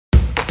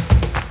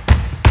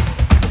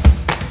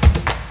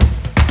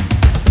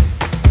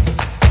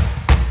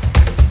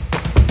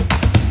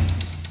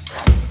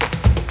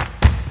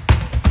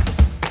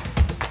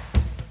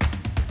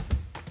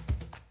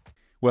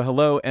Well,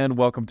 hello and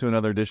welcome to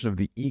another edition of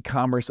the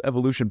E-commerce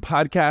Evolution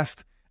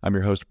Podcast. I'm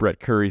your host, Brett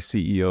Curry,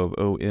 CEO of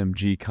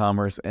OMG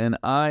Commerce, and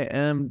I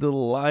am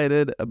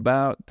delighted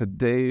about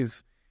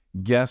today's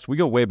guest. We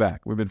go way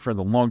back. We've been friends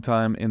a long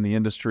time in the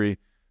industry.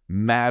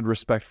 Mad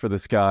respect for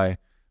this guy.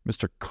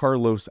 Mr.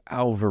 Carlos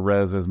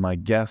Alvarez is my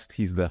guest.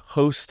 He's the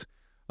host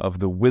of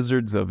the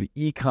Wizards of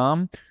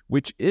E-com,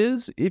 which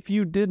is, if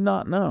you did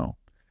not know,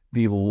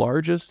 the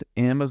largest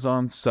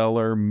Amazon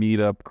seller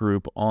meetup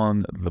group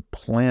on the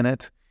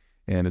planet.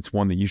 And it's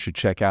one that you should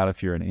check out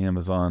if you're an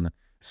Amazon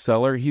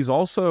seller. He's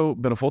also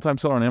been a full-time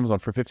seller on Amazon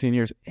for 15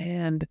 years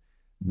and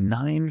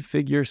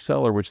 9-figure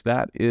seller, which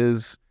that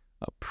is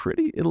a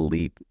pretty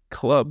elite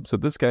club. So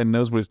this guy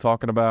knows what he's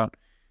talking about.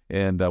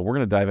 And we're going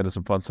to dive into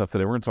some fun stuff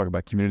today. We're going to talk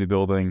about community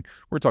building.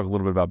 We're going to talk a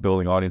little bit about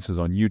building audiences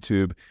on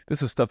YouTube.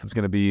 This is stuff that's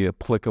going to be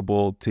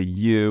applicable to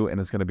you, and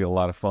it's going to be a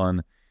lot of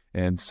fun.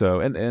 And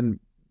so, and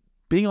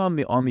being on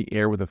the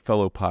air with a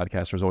fellow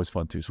podcaster is always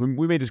fun too. So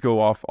we may just go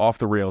off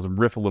the rails and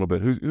riff a little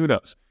bit. Who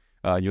knows?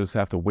 You'll just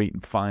have to wait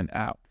and find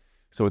out.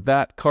 So with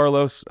that,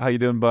 Carlos, how you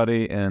doing,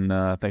 buddy? And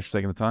thanks for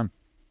taking the time.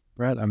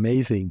 Brett,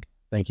 amazing.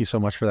 Thank you so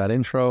much for that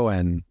intro.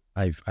 And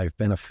I've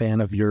been a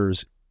fan of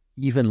yours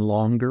even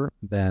longer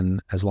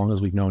than as long as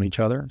we've known each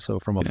other. So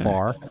from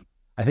afar,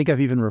 I think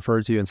I've even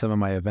referred to you in some of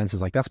my events as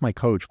like, that's my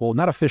coach. Well,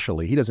 not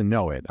officially. He doesn't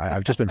know it.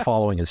 I've just been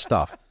following his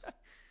stuff.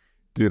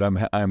 Dude,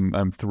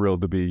 I'm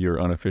thrilled to be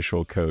your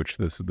unofficial coach.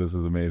 This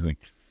is amazing.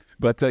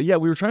 But yeah,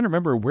 we were trying to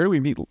remember, where do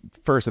we meet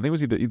first? I think it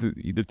was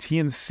either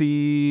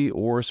TNC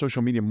or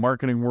Social Media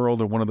Marketing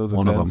World or one of those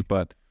events.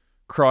 But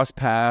cross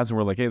paths, and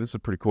we're like, hey, this is a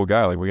pretty cool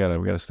guy. Like we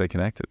gotta stay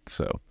connected.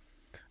 So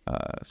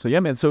yeah,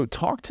 man. So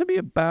talk to me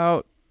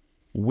about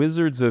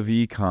Wizards of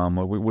E-com.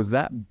 Was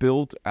that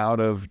built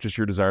out of just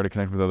your desire to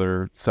connect with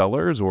other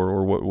sellers,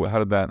 or what? How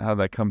did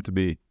that come to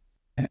be?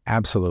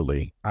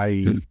 Absolutely.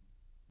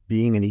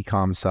 Being an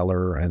e-com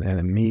seller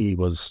and me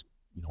was,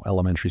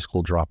 elementary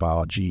school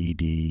dropout,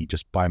 GED,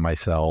 just by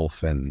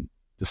myself, and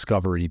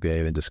discover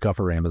eBay and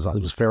discover Amazon.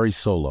 It was very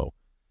solo. It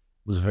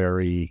was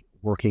very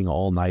working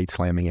all night,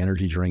 slamming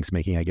energy drinks,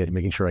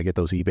 making sure I get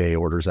those eBay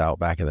orders out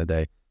back in the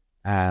day.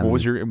 And what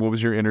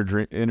was your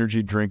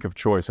energy drink of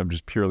choice? I'm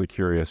just purely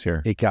curious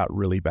here. It got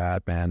really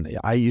bad, man.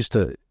 It used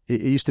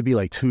to be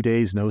like 2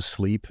 days, no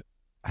sleep.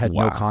 I had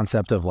no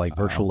concept of like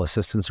virtual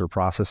assistants or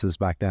processes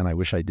back then. I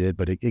wish I did,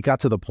 but it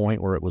got to the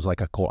point where it was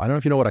like I don't know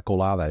if you know what a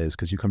colada is,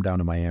 because you come down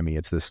to Miami.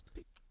 It's this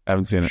I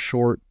haven't seen it.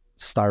 Short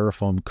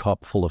styrofoam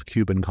cup full of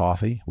Cuban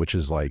coffee, which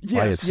is like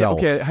by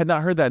itself. Yeah, okay. I had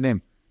not heard that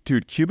name.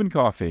 Dude, Cuban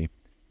coffee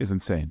is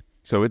insane.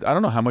 So I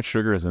don't know how much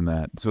sugar is in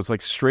that. So it's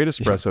like straight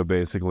espresso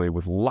basically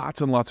with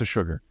lots and lots of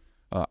sugar.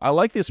 I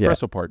like the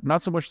espresso part,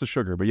 not so much the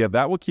sugar, but yeah,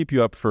 that will keep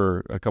you up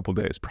for a couple of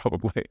days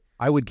probably.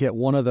 I would get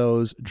one of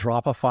those,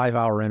 drop a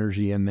 5-hour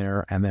energy in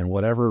there, and then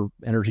whatever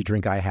energy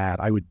drink I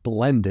had, I would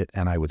blend it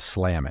and I would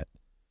slam it.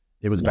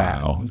 It was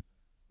bad.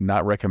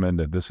 Not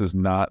recommended. This is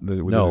not the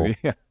no.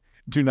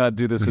 Do not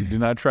do this. Do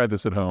not try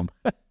this at home.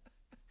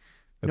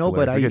 No,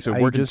 hilarious. but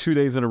so working 2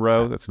 days in a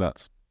row, that's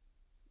nuts.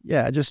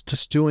 Yeah,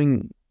 just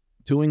doing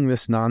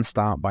this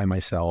nonstop by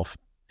myself,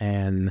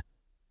 and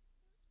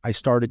I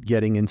started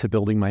getting into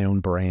building my own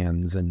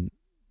brands, and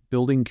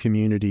building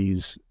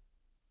communities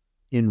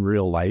in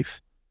real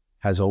life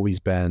has always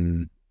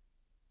been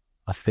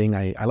a thing.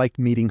 I like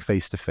meeting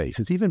face to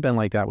face. It's even been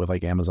like that with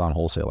like Amazon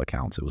wholesale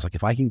accounts. It was like,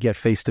 if I can get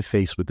face to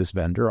face with this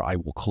vendor, I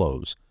will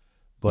close.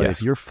 But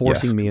if you're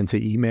forcing me into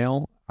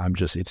email,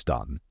 it's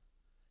done.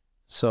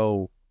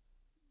 So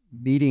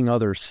meeting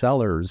other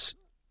sellers,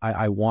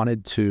 I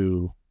wanted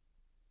to,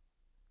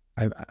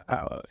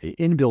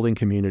 in building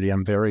community,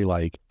 I'm very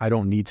like, I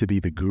don't need to be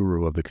the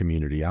guru of the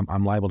community.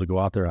 I'm liable to go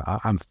out there.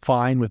 I'm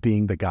fine with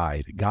being the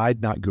guide,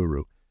 not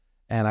guru.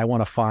 And I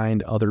want to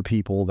find other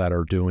people that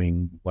are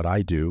doing what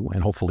I do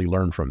and hopefully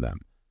learn from them.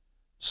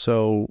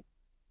 So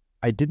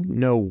I didn't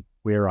know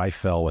where I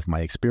fell with my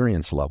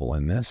experience level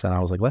in this. And I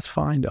was like, let's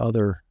find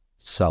other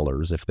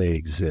sellers if they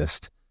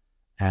exist,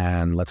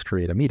 and let's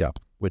create a meetup,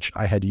 which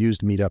I had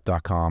used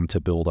meetup.com to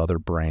build other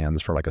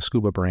brands for like a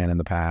scuba brand in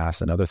the past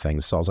and other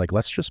things. So I was like,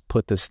 let's just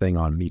put this thing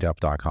on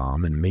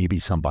meetup.com and maybe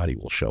somebody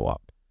will show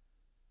up.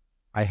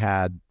 I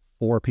had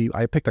 4 people.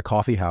 I picked a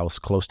coffee house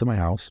close to my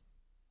house,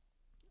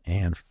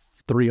 and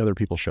 3 other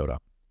people showed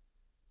up.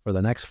 For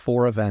the next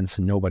 4 events,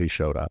 nobody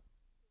showed up.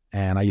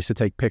 And I used to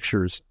take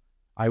pictures.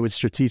 I would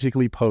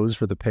strategically pose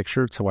for the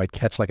picture so I'd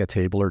catch like a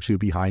table or 2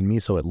 behind me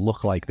so it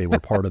looked like they were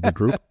part of the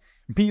group.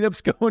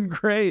 Meetup's going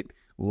great.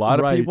 A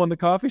lot of people in the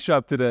coffee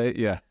shop today.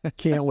 Yeah.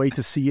 Can't wait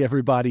to see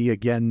everybody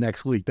again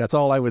next week. That's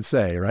all I would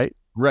say, right?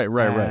 Right.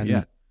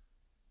 Yeah.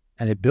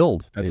 And it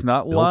built. That's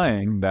not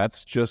lying.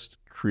 That's just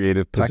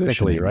creative positioning.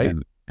 Technically, right?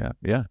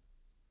 Yeah.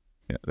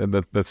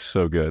 That's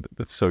so good.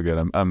 That's so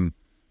good. I'm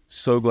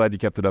so glad you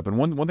kept it up. And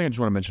one thing I just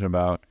want to mention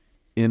about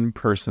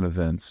in-person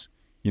events,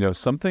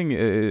 something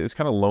is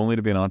kind of lonely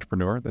to be an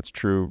entrepreneur. That's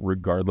true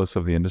regardless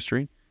of the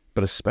industry,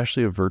 but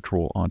especially a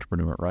virtual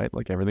entrepreneur, right?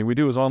 Like everything we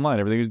do is online,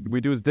 everything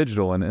we do is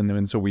digital.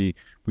 And so we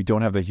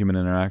don't have the human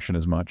interaction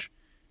as much.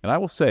 And I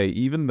will say,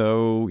 even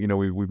though,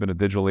 we've been a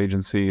digital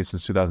agency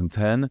since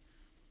 2010,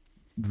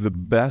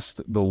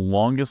 the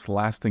longest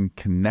lasting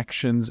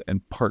connections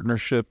and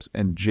partnerships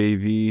and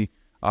JV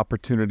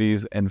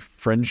opportunities and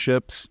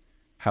friendships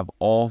have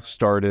all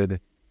started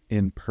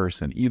in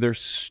person, either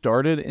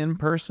started in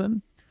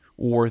person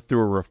or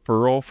through a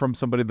referral from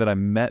somebody that I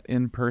met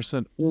in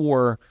person,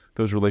 or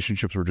those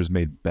relationships were just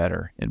made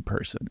better in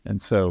person. And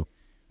so,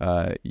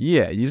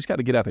 you just got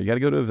to get out there. You got to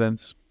go to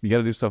events. You got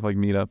to do stuff like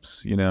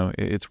meetups.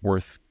 It's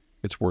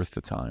worth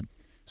the time.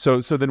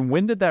 So then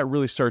when did that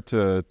really start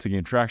to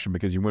gain traction?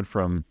 Because you went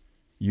from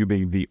you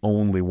being the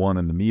only one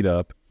in the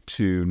meetup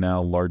to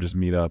now largest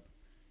meetup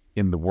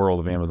in the world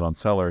of Amazon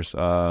sellers.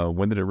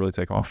 When did it really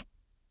take off?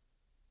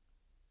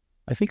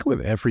 I think with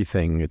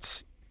everything,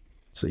 it's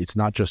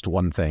not just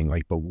one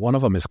thing, but one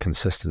of them is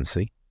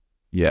consistency.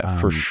 Yeah,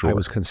 for sure. I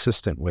was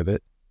consistent with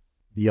it.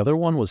 The other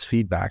one was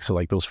feedback. So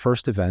those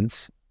first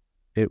events,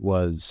 it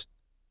was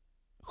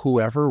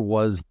whoever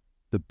was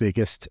the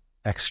biggest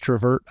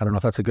extrovert. I don't know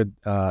if that's a good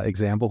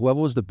example. Whoever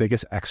was the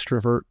biggest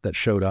extrovert that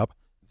showed up,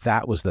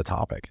 that was the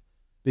topic,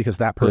 because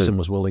that person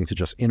was willing to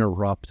just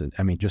interrupt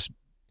and just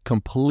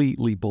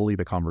completely bully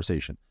the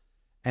conversation.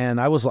 And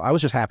I was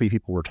just happy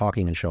people were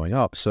talking and showing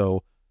up.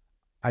 So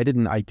I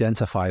didn't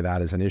identify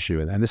that as an issue.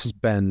 And this has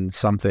been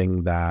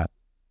something that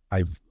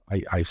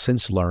I've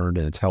since learned,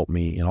 and it's helped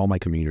me in all my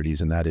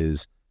communities. And that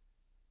is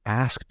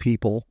ask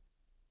people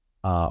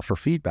for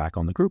feedback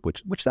on the group,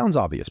 which sounds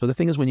obvious. But the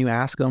thing is, when you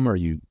ask them, or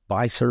you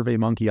buy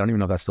SurveyMonkey, I don't even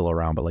know if that's still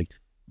around, but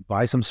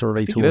buy some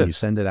survey tool and you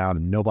send it out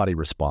and nobody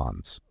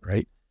responds,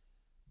 right?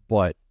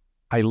 But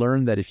I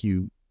learned that if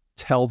you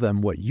tell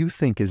them what you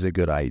think is a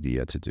good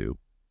idea to do,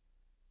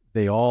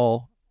 they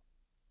all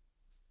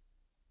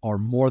are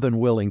more than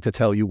willing to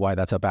tell you why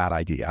that's a bad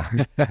idea.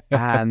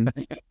 And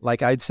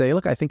I'd say,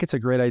 look, I think it's a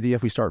great idea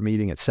if we start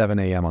meeting at 7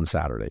 a.m. on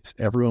Saturdays.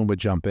 Everyone would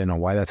jump in on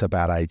why that's a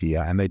bad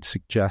idea, and they'd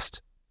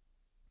suggest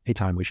a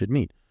time we should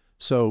meet.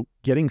 So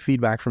getting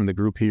feedback from the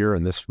group here,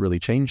 and this really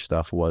changed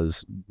stuff,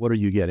 was, what are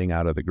you getting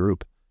out of the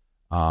group?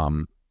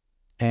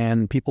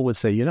 And people would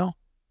say,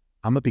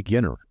 I'm a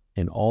beginner,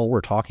 and all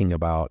we're talking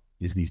about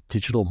is these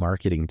digital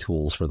marketing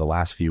tools for the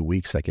last few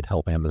weeks that could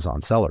help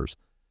Amazon sellers.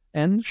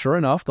 And sure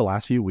enough, the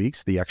last few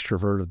weeks, the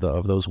extrovert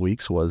of those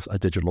weeks was a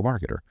digital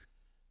marketer.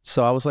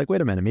 So I was like,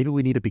 wait a minute, maybe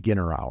we need a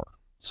beginner hour.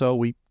 So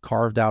we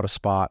carved out a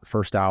spot.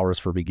 First hour is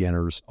for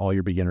beginners, all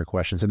your beginner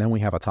questions, and then we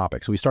have a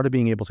topic. So we started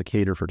being able to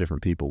cater for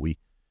different people. We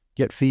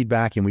get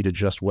feedback and we'd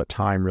adjust what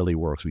time really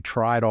works. We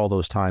tried all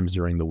those times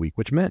during the week,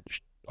 which meant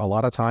a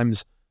lot of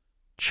times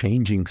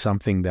changing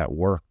something that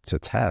worked to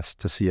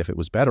test to see if it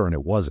was better, and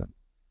it wasn't,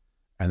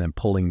 and then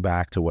pulling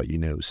back to what you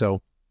knew.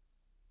 So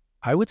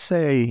I would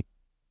say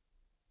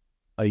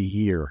a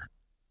year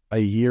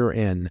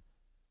in,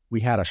 we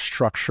had a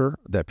structure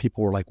that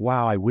people were like,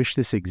 wow, I wish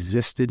this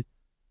existed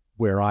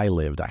where I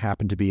lived. I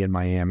happened to be in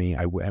Miami.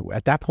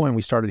 At that point,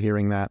 we started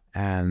hearing that.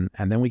 And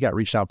then we got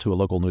reached out to a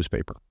local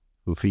newspaper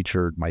who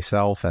featured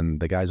myself and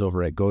the guys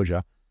over at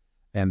Goja.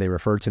 And they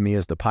referred to me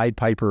as the Pied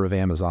Piper of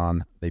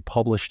Amazon. They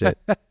published it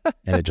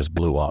and it just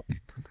blew up.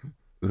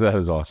 That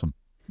is awesome.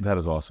 That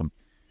is awesome,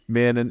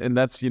 man. And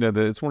that's,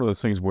 it's one of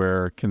those things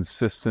where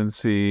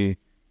consistency,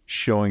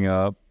 showing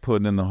up,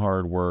 putting in the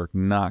hard work,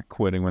 not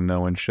quitting when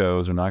no one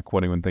shows, or not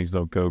quitting when things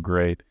don't go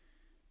great.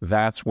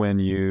 That's when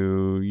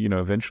you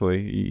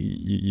eventually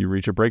you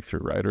reach a breakthrough,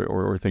 right?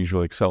 Or things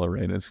really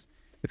accelerate. It's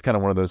kind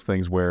of one of those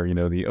things where,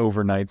 the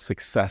overnight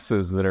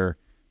successes that are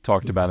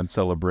talked about and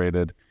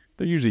celebrated,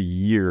 they're usually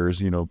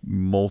years,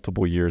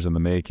 multiple years in the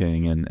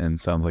making. And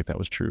sounds like that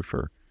was true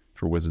for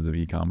Wizards of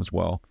Ecom as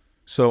well.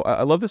 So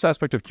I love this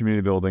aspect of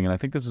community building. And I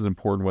think this is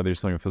important, whether you're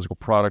selling a physical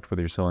product,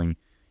 whether you're selling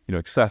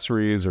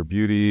accessories or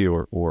beauty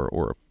or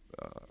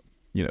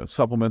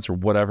supplements or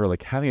whatever.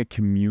 Having a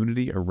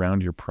community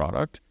around your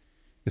product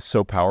is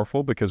so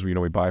powerful, because we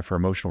buy for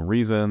emotional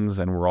reasons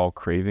and we're all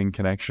craving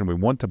connection. We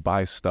want to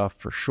buy stuff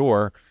for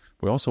sure.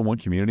 We also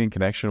want community and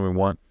connection. We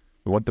want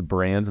the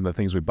brands and the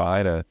things we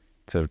buy to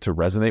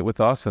resonate with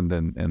us, and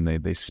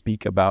they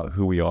speak about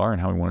who we are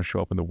and how we want to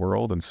show up in the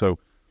world. And so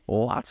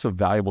lots of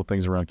valuable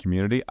things around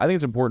community. I think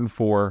it's important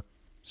for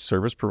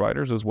service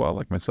providers as well,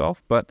 like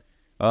myself, but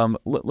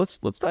let's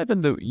dive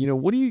into,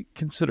 what do you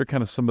consider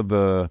kind of some of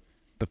the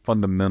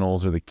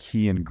fundamentals or the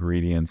key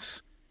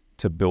ingredients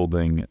to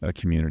building a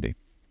community?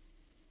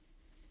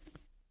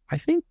 I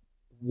think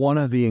one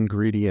of the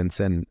ingredients,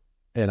 and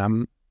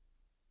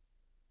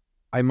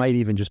I might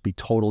even just be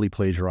totally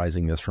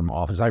plagiarizing this from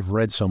authors. I've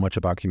read so much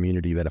about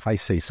community that if I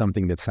say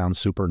something that sounds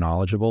super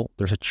knowledgeable,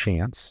 there's a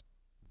chance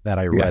that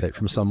I read it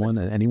from someone.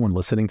 And anyone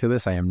listening to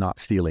this, I am not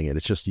stealing it.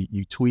 It's just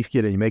you tweak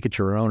it and you make it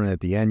your own, and at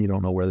the end you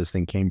don't know where this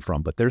thing came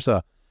from. But there's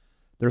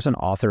an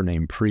author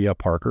named Priya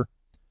Parker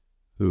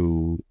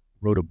who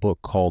wrote a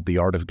book called The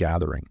Art of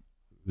Gathering,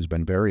 who's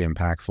been very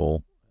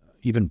impactful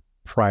even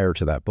prior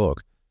to that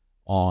book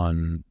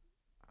on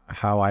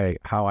how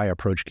I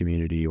approach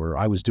community. Or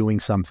I was doing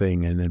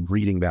something and then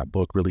reading that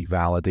book really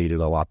validated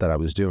a lot that I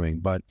was doing.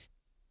 But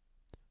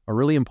a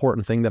really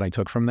important thing that I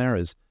took from there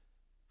is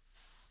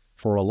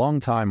for a long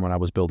time when I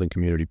was building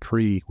community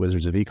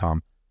pre-Wizards of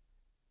Ecom,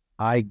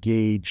 I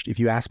gauged, if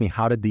you ask me,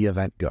 how did the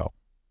event go?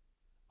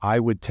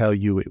 I would tell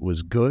you it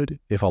was good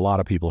if a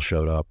lot of people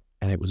showed up,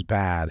 and it was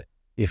bad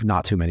if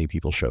not too many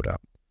people showed up.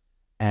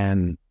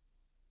 And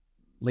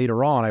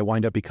later on, I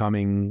wind up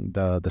becoming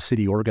the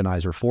city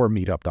organizer for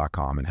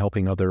meetup.com and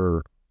helping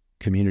other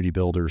community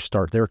builders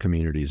start their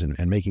communities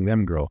and making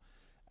them grow.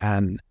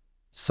 And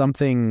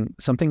something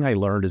I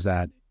learned is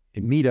that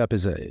Meetup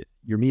is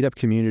your meetup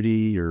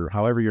community, or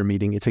however you're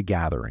meeting, it's a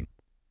gathering.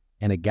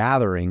 And a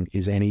gathering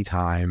is any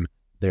time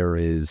there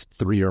is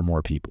 3 or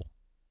more people.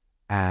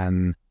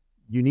 And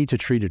you need to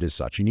treat it as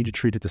such. You need to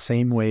treat it the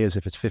same way as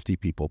if it's 50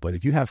 people. But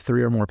if you have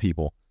 3 or more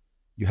people,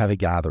 you have a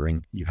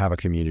gathering, you have a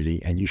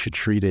community, and you should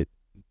treat it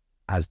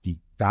as the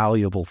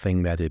valuable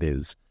thing that it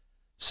is.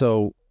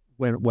 So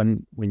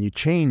when you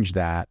change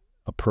that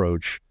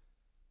approach,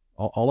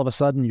 all of a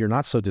sudden you're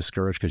not so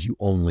discouraged because you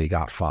only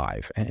got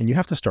 5, and you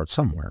have to start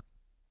somewhere.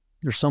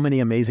 There's so many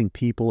amazing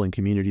people and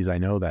communities I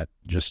know that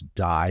just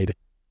died.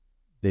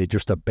 They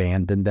just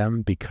abandoned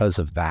them because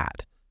of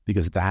that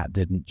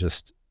didn't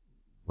just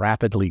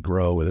rapidly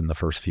grow within the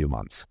first few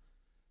months.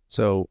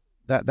 So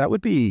that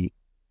would be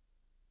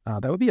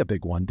a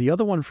big one. The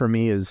other one for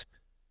me is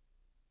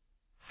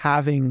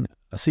having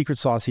a secret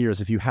sauce here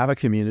is if you have a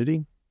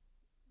community,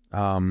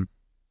 and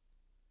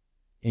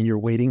you're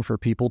waiting for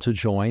people to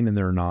join and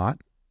they're not,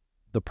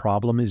 the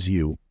problem is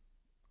you.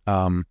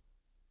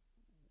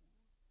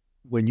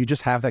 When you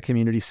just have that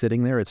community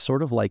sitting there, it's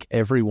sort of like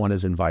everyone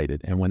is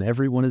invited. And when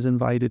everyone is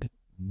invited,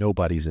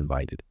 nobody's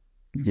invited.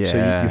 Yeah. So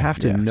you have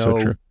to know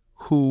so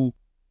who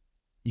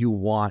you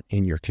want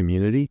in your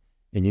community,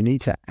 and you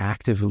need to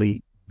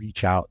actively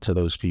reach out to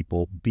those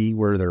people, be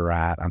where they're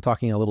at. I'm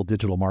talking a little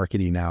digital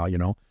marketing now,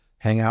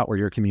 hang out where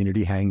your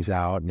community hangs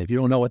out. And if you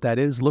don't know what that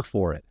is, look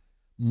for it.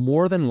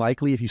 More than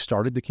likely, if you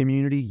started the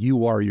community,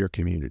 you are your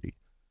community.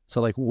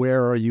 So like,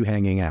 where are you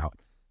hanging out?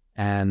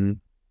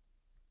 And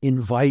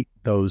invite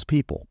those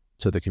people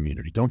to the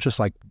community. Don't just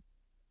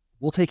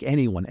we'll take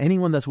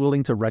anyone that's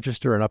willing to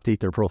register and update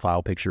their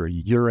profile picture.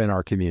 You're in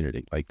our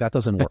community. Like, that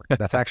doesn't work.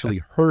 That's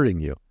actually hurting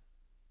you.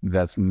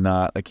 That's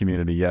not a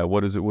community. Yeah.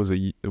 What is it? Was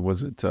it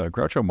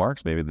Groucho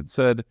Marx maybe that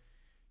said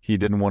he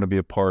didn't want to be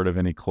a part of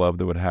any club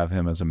that would have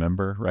him as a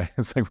member, right?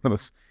 It's like one of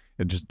those,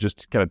 and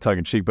just kind of tongue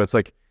in cheek, but it's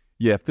like,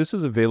 yeah, if this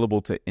is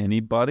available to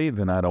anybody,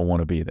 then I don't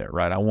want to be there,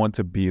 right? I want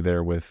to be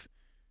there with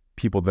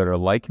people that are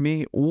like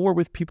me, or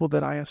with people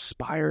that I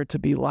aspire to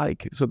be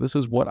like. So this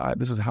is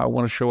how I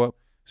want to show up.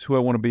 This is who I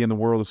want to be in the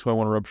world. This is who I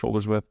want to rub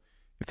shoulders with.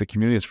 If the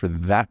community is for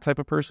that type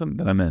of person,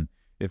 then I'm in.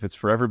 If it's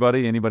for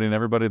everybody, anybody and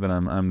everybody, then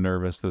I'm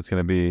nervous that it's going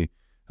to be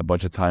a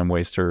bunch of time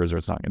wasters, or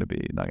it's not going to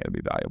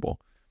be valuable.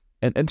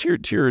 And to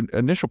your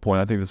initial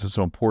point, I think this is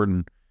so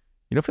important.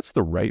 If it's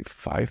the right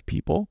 5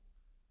 people,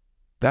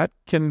 that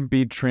can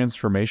be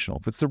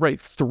transformational. If it's the right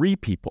 3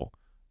 people,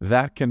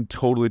 that can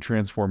totally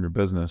transform your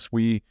business.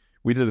 We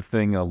did a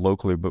thing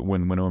locally, but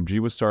when OMG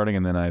was starting,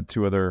 and then I had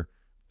 2 other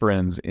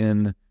friends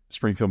in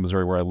Springfield,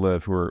 Missouri, where I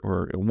live, who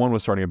were one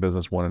was starting a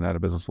business, one had had a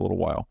business a little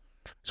while.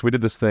 So we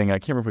did this thing. I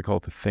can't remember if we call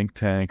it the think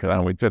tank. I don't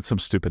know. We had some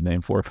stupid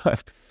name for it,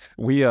 but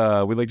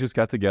we just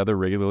got together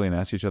regularly and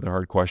asked each other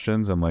hard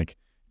questions and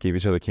gave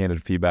each other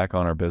candid feedback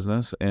on our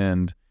business.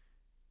 And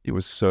it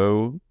was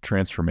so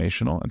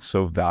transformational and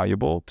so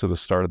valuable to the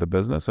start of the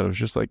business. And it was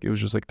just like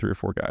 3 or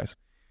 4 guys.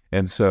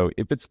 And so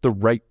if it's the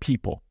right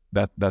people,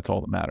 that's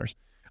all that matters.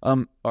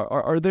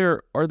 Are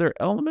there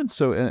elements?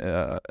 So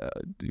I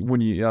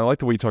like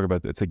the way you talk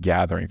about it, it's a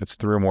gathering. If it's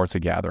 3 or more, it's a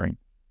gathering.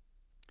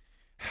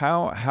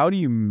 How do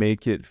you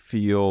make it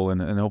feel?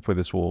 And hopefully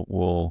this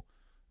will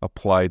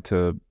apply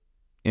to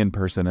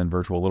in-person and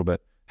virtual a little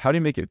bit. How do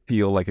you make it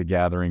feel like a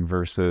gathering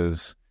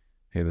versus,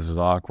 hey, this is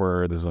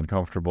awkward, this is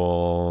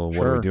uncomfortable,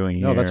 what are we doing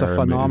here? No, that's a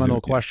phenomenal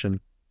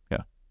question. Yeah.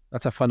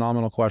 That's a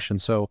phenomenal question.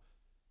 So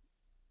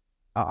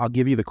I'll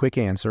give you the quick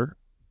answer,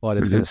 but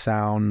it's going to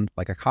sound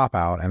like a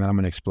cop-out, and then I'm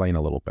going to explain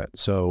a little bit.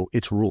 So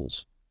it's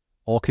rules.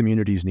 All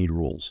communities need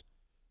rules.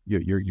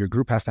 Your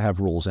group has to have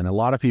rules. And a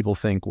lot of people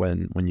think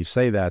when you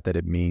say that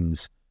it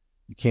means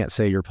you can't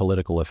say your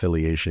political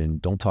affiliation,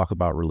 don't talk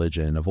about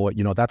religion, avoid,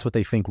 that's what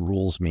they think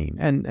rules mean.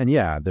 And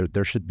yeah,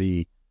 there should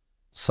be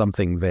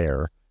something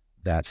there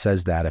that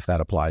says that if that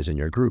applies in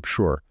your group,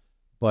 sure.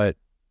 But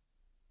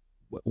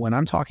when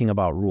I'm talking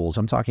about rules,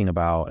 I'm talking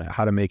about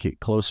how to make it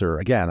closer.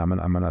 Again, I'm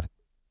going to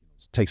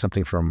take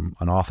something from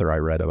an author I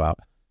read about.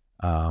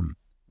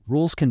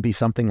 Rules can be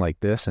something like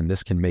this, and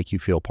this can make you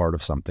feel part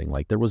of something.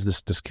 Like there was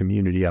this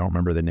community, I don't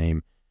remember the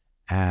name,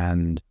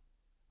 and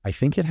I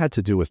think it had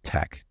to do with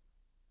tech.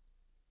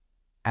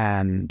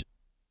 And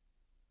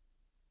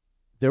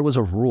there was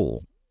a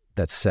rule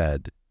that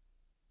said,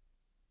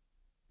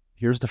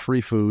 here's the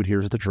free food,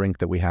 here's the drink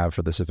that we have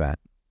for this event.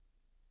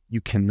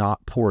 You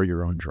cannot pour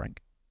your own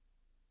drink.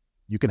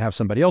 You can have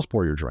somebody else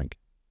pour your drink,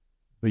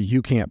 but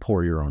you can't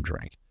pour your own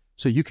drink.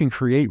 So you can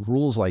create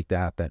rules like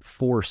that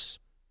force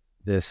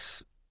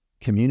this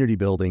community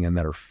building and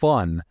that are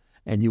fun.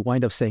 And you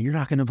wind up saying, you're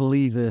not going to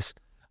believe this.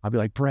 I'll be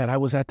like, Brett, I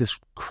was at this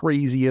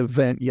crazy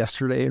event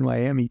yesterday in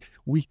Miami.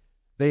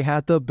 They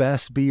had the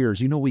best beers.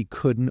 You know, we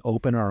couldn't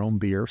open our own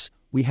beers.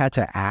 We had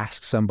to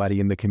ask somebody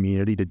in the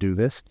community to do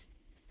this.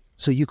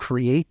 So you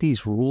create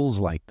these rules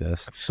like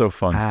this. It's so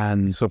fun.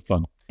 And it's so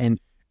fun. And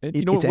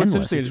you know what's endless.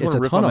 interesting? I just want to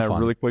riff on that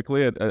really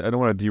quickly. I don't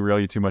want to derail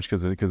you too much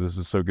because this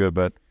is so good,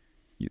 but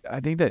I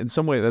think that in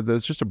some way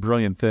that's just a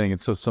brilliant thing.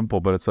 It's so simple,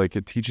 but it's like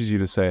it teaches you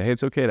to say, "Hey,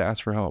 it's okay to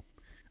ask for help."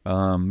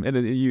 And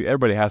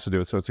everybody has to do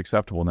it, so it's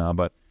acceptable now.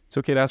 But it's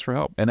okay to ask for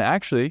help. And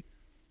actually,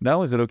 not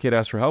only is it okay to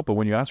ask for help, but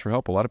when you ask for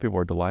help, a lot of people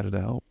are delighted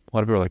to help. A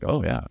lot of people are like,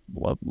 "Oh yeah,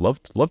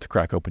 love to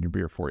crack open your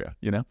beer for you,"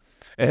 you know.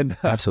 And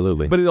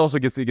absolutely. But it also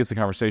gets the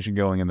conversation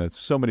going, and there's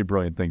so many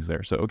brilliant things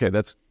there. So okay,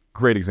 that's a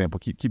great example.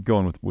 Keep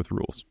going with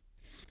rules.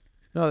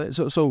 No,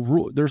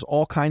 there's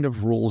all kind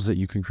of rules that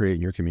you can create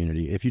in your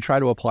community. If you try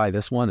to apply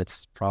this one,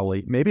 it's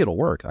probably, maybe it'll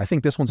work. I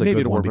think this one's a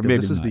good one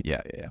because this is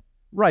yeah.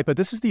 Right, but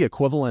this is the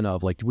equivalent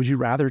of like, would you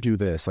rather do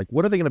this? Like,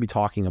 what are they going to be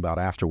talking about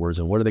afterwards,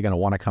 and what are they going to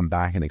want to come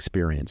back and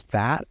experience?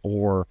 That,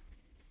 or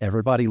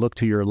everybody look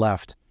to your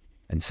left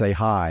and say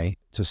hi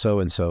to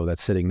so-and-so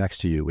that's sitting next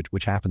to you,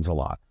 which happens a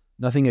lot.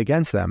 Nothing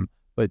against them,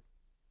 but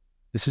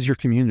this is your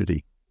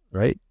community,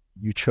 right?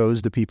 You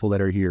chose the people that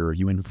are here.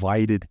 You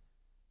invited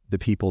the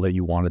people that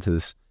you wanted to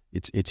this.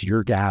 It's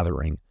your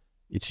gathering.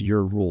 It's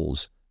your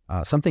rules.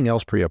 Something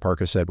else Priya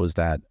Parker said was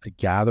that a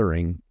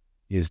gathering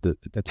is the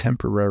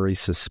temporary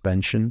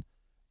suspension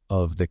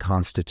of the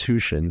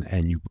Constitution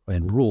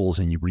and rules,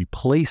 and you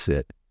replace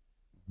it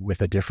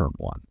with a different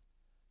one.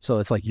 So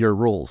it's like your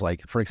rules.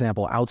 Like, for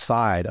example,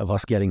 outside of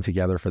us getting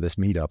together for this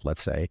meetup,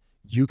 let's say,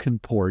 you can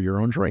pour your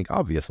own drink.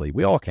 Obviously,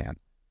 we all can.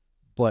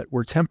 But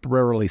we're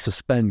temporarily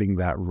suspending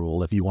that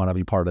rule if you want to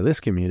be part of this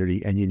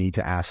community, and you need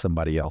to ask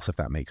somebody else, if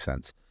that makes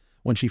sense.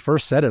 When she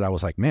first said it, I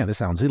was like, man, this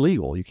sounds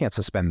illegal. You can't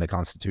suspend the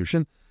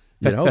Constitution,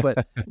 you know.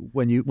 But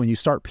when you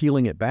start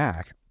peeling it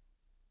back,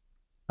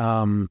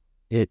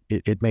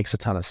 it makes a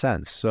ton of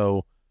sense.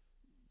 So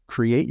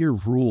create your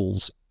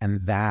rules,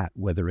 and that,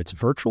 whether it's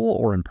virtual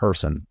or in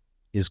person,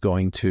 is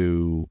going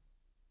to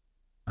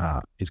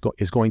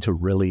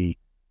really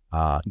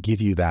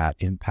give you that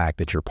impact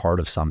that you're part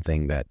of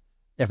something that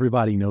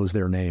everybody knows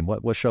their name.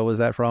 What show is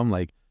that from?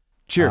 Like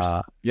Cheers.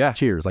 Yeah.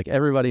 Cheers. Like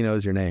everybody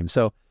knows your name.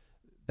 So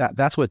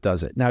that's what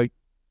does it. Now,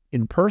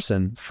 in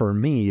person, for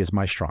me, is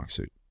my strong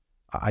suit.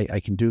 I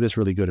can do this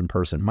really good in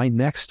person. My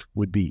next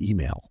would be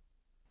email.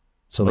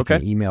 So like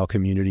an email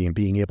community and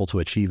being able to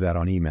achieve that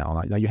on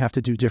email. Now you have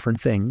to do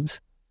different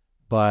things,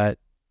 but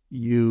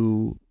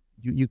you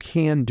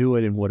can do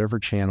it in whatever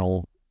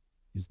channel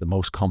is the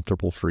most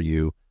comfortable for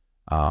you.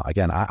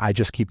 Again, I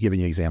just keep giving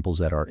you examples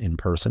that are in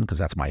person because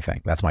that's my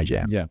thing. That's my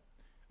jam. Yeah.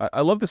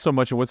 I love this so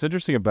much. And what's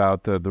interesting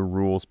about the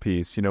rules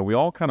piece, you know, we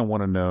all kind of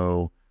want to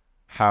know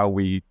how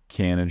we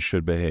can and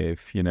should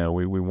behave. You know,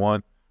 we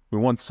want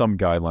some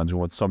guidelines. We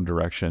want some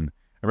direction.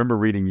 I remember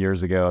reading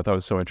years ago, I thought it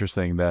was so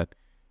interesting that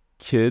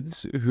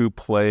kids who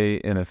play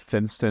in a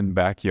fenced-in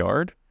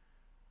backyard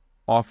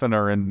often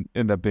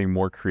end up being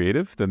more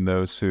creative than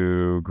those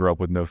who grew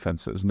up with no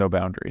fences, no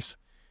boundaries.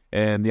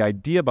 And the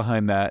idea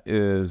behind that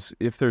is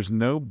if there's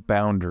no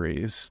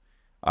boundaries,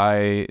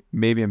 I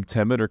maybe am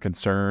timid or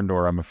concerned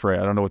or I'm afraid.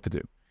 I don't know what to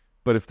do.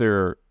 But if there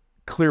are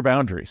clear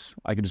boundaries,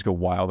 I can just go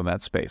wild in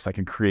that space. I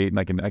can create and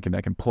I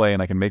can play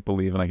and I can make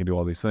believe and I can do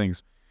all these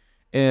things.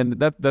 And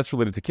that's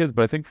related to kids,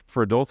 but I think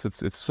for adults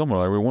it's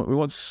similar. We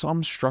want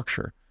some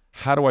structure.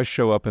 How do I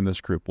show up in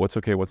this group? What's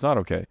okay? What's not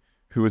okay?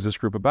 Who is this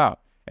group about?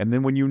 And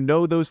then when you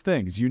know those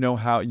things, you know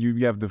how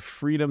you have the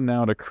freedom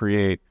now to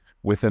create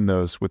within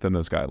those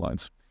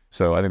guidelines.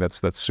 So I think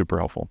that's super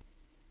helpful.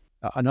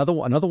 Another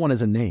one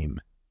is a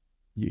name.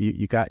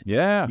 You got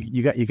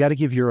to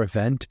give your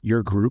event,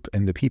 your group,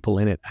 and the people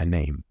in it a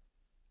name.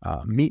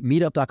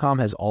 Meetup.com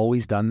has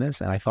always done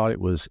this, and I thought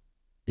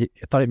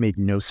it made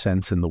no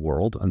sense in the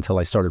world until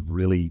I started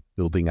really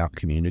building out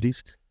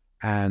communities.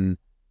 And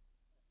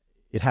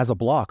it has a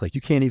block. Like you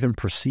can't even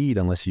proceed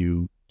unless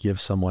you give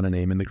someone a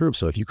name in the group.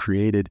 So if you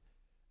created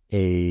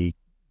I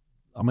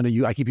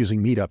keep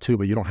using Meetup too,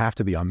 but you don't have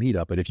to be on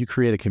Meetup. But if you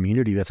create a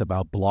community that's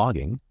about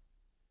blogging,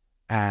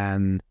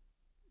 and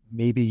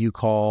maybe you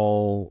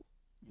call,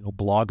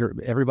 blogger,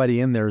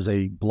 everybody in there is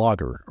a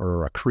blogger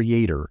or a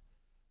creator,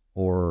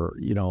 or,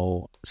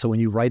 so when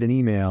you write an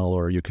email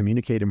or you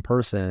communicate in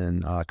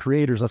person,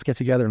 creators, let's get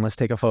together and let's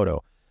take a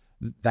photo.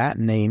 That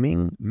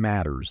naming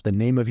matters. The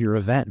name of your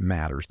event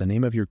matters. The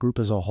name of your group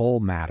as a whole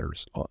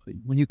matters.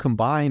 When you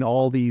combine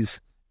all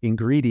these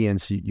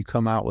ingredients, you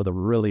come out with a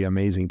really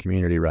amazing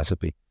community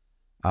recipe.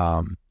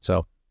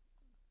 So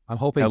I'm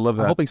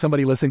hoping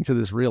somebody listening to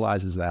this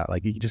realizes that,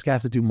 like, you just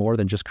have to do more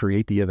than just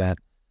create the event,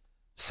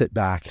 sit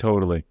back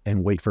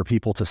and wait for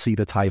people to see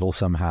the title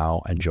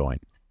somehow and join.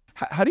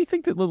 How do you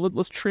think that,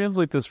 let's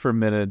translate this for a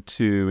minute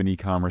to an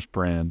e-commerce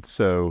brand.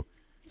 So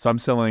I'm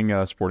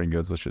selling sporting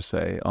goods, let's just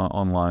say,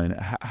 online.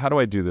 How do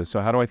I do this? So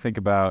how do I think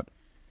about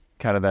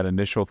kind of that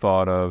initial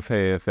thought of,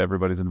 hey, if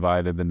everybody's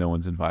invited, then no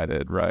one's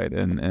invited, right?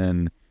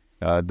 And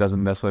It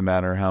doesn't necessarily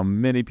matter how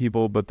many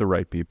people, but the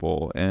right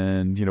people.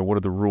 And, what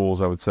are the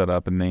rules I would set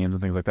up and names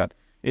and things like that.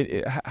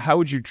 How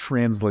would you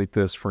translate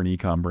this for an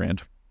e-com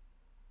brand?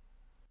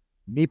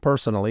 Me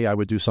personally, I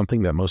would do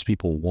something that most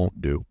people won't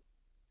do.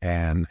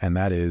 And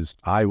that is,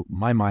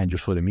 my mind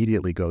just would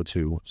immediately go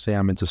to, say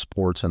I'm into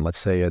sports, and let's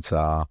say it's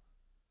I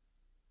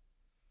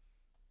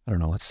don't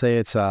know, let's say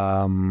it's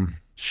I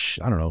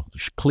don't know,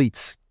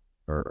 cleats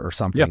or Yeah.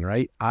 something,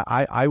 right?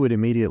 I would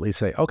immediately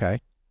say, okay,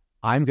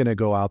 I'm going to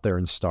go out there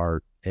and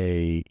start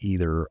a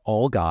either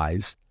all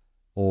guys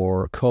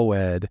or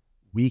co-ed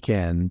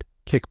weekend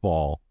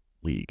kickball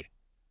league.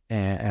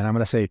 And I'm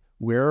going to say,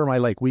 where are my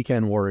like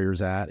weekend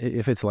warriors at?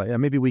 If it's like,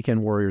 maybe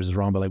weekend warriors is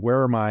wrong, but like,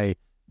 where are my,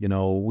 we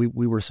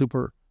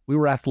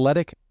were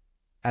athletic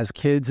as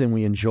kids and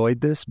we enjoyed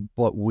this,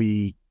 but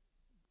we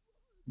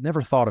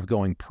never thought of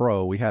going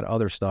pro. We had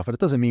other stuff, but it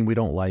doesn't mean we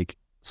don't like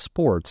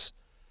sports.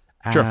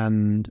 Sure.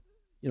 And,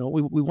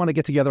 we want to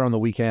get together on the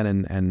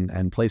weekend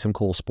and play some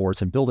cool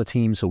sports and build a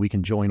team so we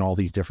can join all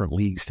these different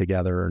leagues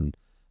together and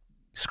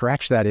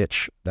scratch that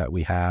itch that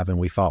we have and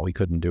we thought we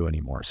couldn't do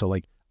anymore. So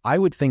like, I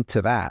would think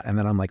to that. And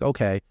then I'm like,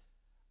 okay,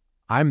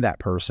 I'm that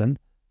person.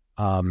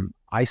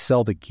 I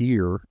sell the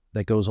gear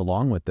that goes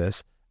along with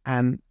this.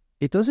 And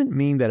it doesn't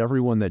mean that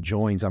everyone that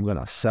joins, I'm going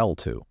to sell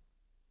to.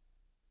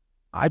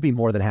 I'd be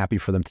more than happy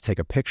for them to take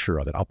a picture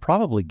of it. I'll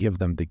probably give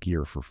them the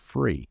gear for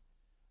free.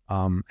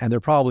 And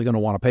they're probably going to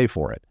want to pay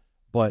for it.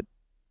 But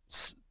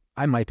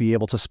I might be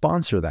able to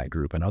sponsor that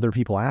group and other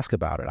people ask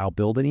about it. I'll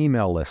build an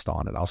email list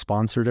on it. I'll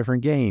sponsor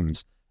different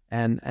games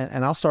and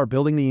I'll start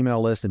building the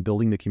email list and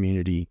building the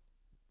community.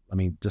 I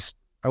mean,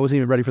 I wasn't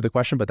even ready for the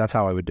question, but that's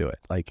how I would do it.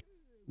 Like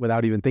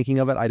without even thinking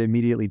of it, I'd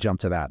immediately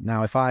jump to that.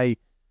 Now, if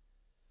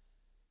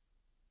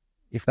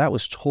that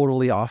was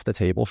totally off the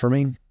table for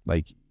me,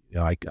 like,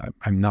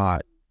 I'm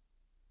not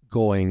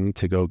going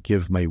to go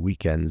give my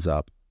weekends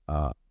up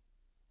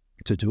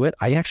to do it.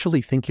 I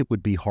actually think it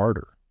would be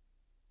harder.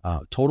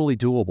 Totally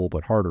doable,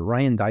 but harder.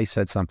 Ryan Dice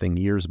said something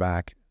years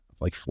back,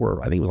 I think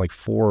it was like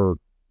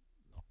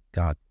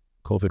God,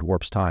 COVID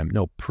warps time.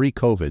 No,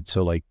 pre-COVID.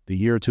 So like the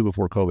year or two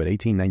before COVID,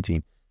 18,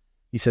 19,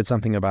 he said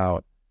something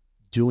about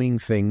doing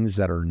things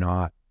that are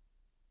not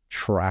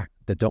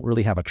that don't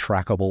really have a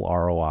trackable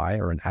ROI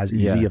or an as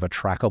easy of a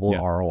trackable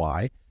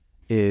ROI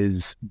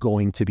is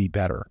going to be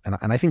better. And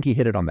I think he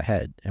hit it on the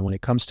head. And when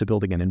it comes to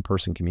building an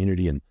in-person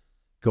community and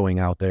going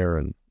out there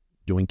and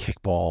doing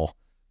kickball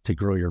to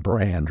grow your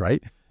brand,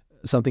 right?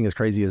 Something as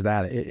crazy as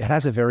that, it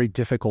has a very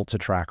difficult to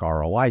track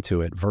ROI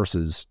to it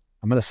versus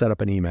I'm going to set up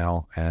an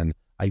email and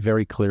I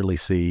very clearly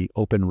see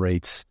open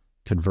rates,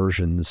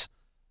 conversions,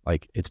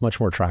 like it's much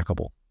more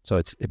trackable. So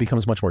it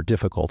becomes much more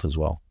difficult as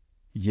well.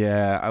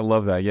 Yeah, I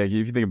love that. Yeah, if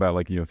you think about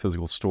like,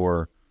 physical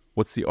store,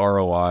 what's the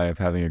ROI of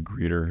having a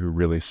greeter who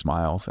really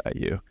smiles at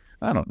you?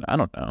 I don't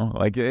know.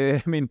 Like,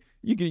 I mean,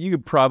 you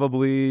could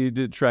probably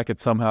track it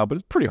somehow, but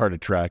it's pretty hard to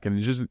track, and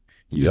you just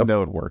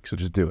know it works. So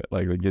just do it.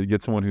 Like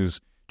get someone who's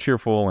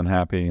cheerful and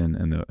happy and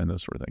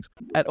those sort of things.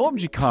 At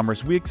OMG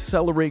Commerce, we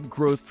accelerate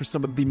growth for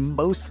some of the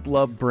most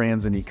loved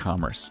brands in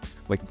e-commerce,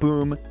 like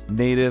Boom,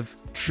 Native,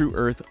 True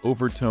Earth,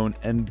 Overtone,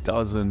 and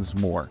dozens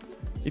more.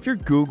 If your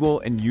Google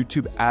and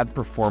YouTube ad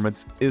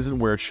performance isn't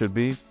where it should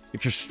be,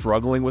 if you're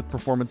struggling with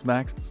Performance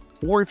Max,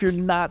 or if you're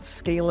not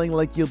scaling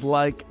like you'd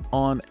like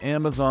on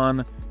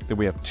Amazon, then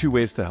we have two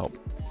ways to help.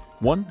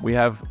 One, we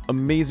have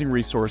amazing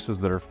resources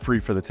that are free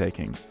for the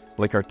taking,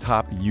 like our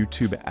top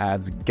YouTube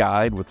ads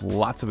guide with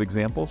lots of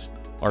examples,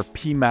 our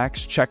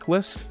PMax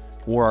checklist,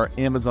 or our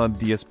Amazon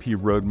DSP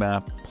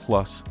roadmap,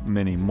 plus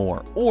many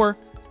more. Or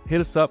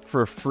hit us up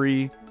for a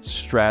free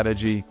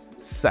strategy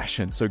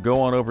session. So go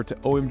on over to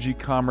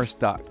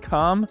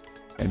omgcommerce.com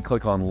and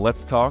click on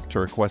Let's Talk to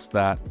request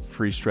that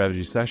free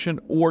strategy session,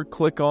 or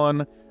click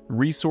on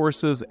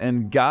Resources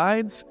and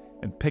Guides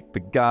and pick the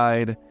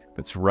guide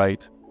that's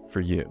right for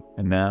you.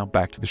 And now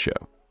back to the show.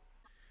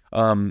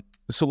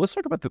 So let's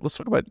talk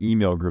about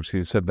email groups.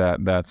 You said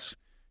that that's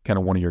kind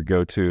of one of your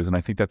go-tos, and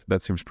I think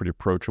that seems pretty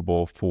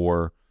approachable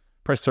for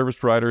price service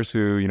providers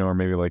who are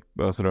maybe like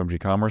us at OMG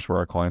Commerce, where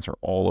our clients are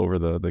all over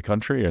the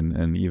country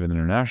and even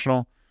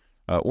international,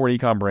 or an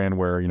e-com brand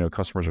where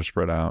customers are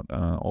spread out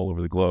all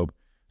over the globe.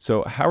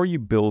 So how are you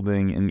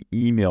building an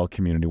email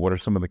community? What are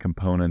some of the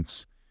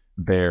components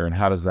there, and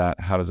how does that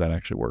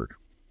actually work?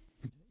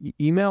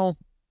 Email,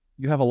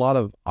 you have a lot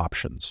of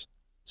options.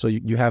 So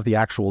you have the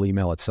actual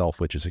email itself,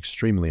 which is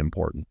extremely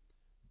important.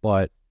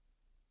 But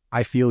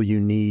I feel you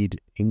need,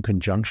 in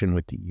conjunction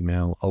with the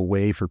email, a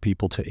way for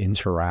people to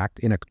interact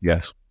in a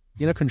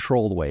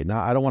controlled way.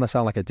 Now, I don't want to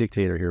sound like a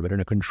dictator here, but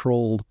in a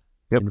controlled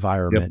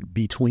environment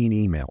between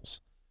emails.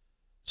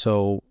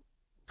 So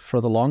for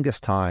the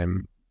longest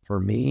time, for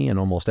me and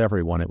almost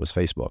everyone, it was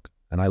Facebook.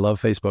 And I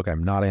love Facebook.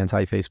 I'm not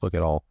anti-Facebook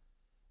at all.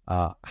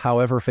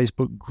 However,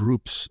 Facebook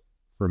groups,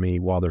 for me,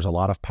 while there's a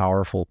lot of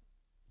powerful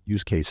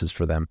use cases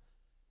for them,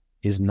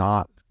 is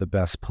not the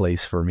best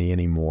place for me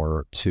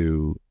anymore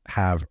to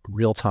have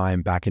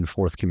real-time back and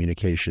forth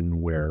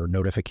communication where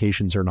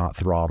notifications are not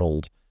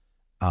throttled.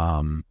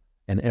 And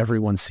and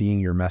everyone seeing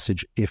your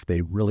message if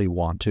they really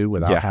want to,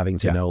 without having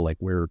to know like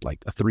we're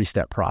like a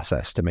 3-step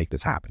process to make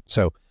this happen.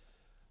 So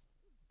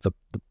the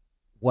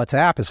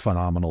WhatsApp is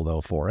phenomenal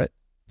though for it.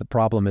 The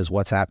problem is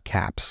WhatsApp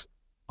caps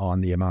on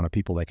the amount of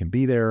people that can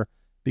be there.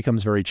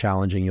 Becomes very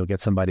challenging. You'll get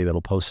somebody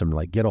that'll post some,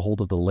 like, get a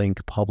hold of the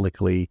link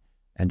publicly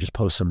and just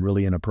post some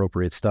really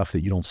inappropriate stuff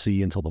that you don't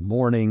see until the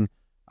morning.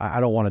 I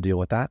don't want to deal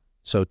with that.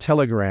 So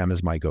Telegram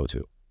is my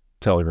go-to.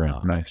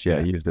 Telegram, nice. Yeah,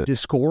 I used it.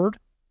 Discord,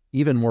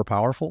 even more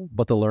powerful,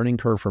 but the learning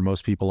curve for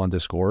most people on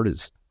Discord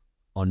is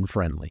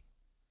unfriendly.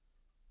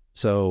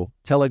 So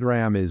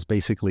Telegram is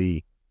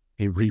basically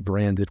a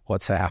rebranded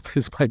WhatsApp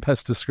is my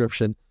best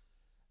description,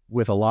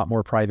 with a lot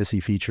more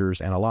privacy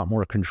features and a lot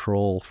more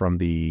control from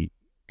the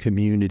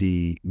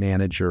community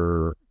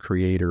manager,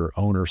 creator,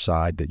 owner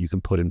side that you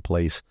can put in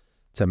place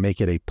to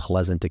make it a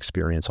pleasant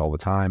experience all the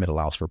time. It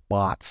allows for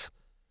bots.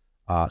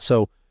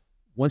 So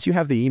once you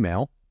have the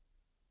email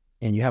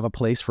and you have a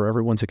place for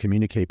everyone to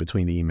communicate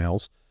between the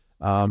emails,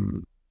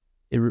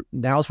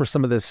 now's where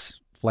some of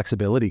this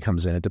flexibility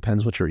comes in. It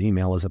depends what your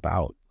email is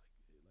about.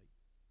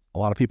 A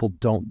lot of people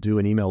don't do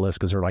an email list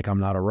because they're like, I'm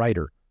not a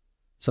writer.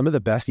 Some of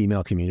the best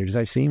email communities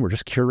I've seen were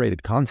just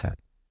curated content.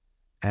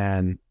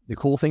 And the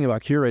cool thing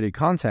about curated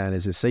content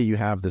is say you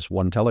have this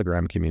one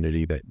Telegram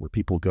community where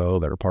people go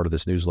that are part of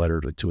this newsletter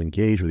to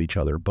engage with each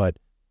other, but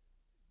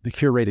the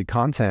curated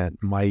content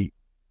might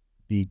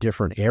be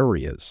different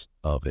areas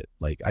of it.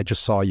 Like I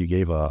just saw you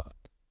gave a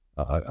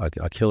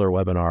killer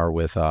webinar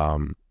with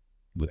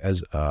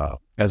Ezra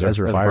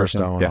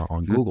Firestone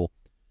on Google,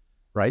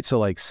 right? So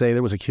like say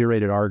there was a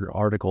curated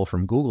article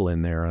from Google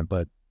in there,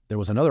 but there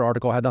was another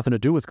article that had nothing to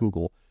do with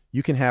Google.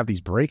 You can have these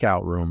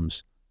breakout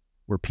rooms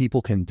where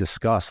people can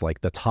discuss,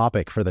 like, the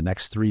topic for the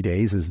next 3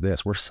 days is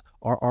this.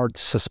 Our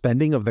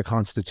suspending of the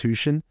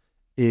Constitution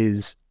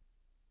is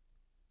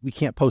we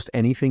can't post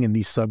anything in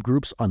these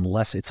subgroups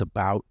unless it's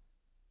about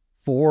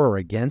for or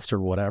against or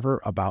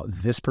whatever about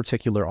this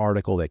particular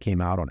article that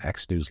came out on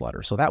X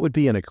newsletter. So that would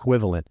be an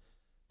equivalent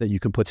that you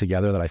can put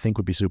together that I think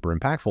would be super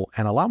impactful.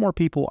 And a lot more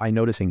people I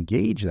notice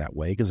engage that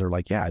way because they're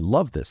like, yeah, I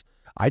love this.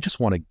 I just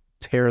want to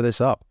tear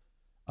this up.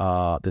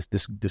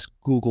 This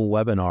Google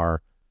webinar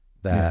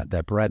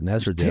that Brett and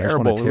Ezra did. I just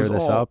want to tear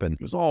this up. And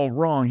it was all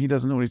wrong. He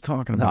doesn't know what he's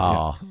talking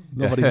about.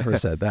 No, nobody's ever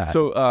said that.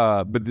 So,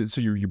 so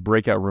your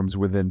breakout rooms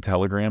within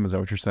Telegram, is that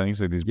what you're saying?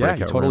 So these breakout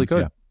you totally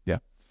rooms, could.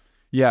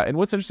 Yeah. And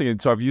what's interesting,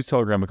 so I've used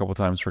Telegram a couple of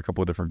times for a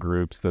couple of different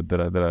groups that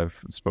I've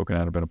spoken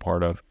at, I've been a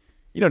part of.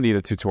 You don't need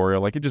a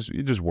tutorial. Like it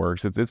just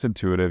works. It's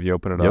intuitive. You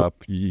open it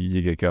up,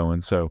 you get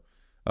going. So,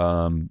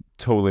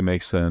 totally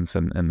makes sense.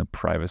 And the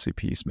privacy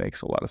piece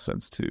makes a lot of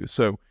sense too.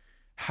 So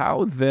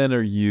how then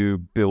are you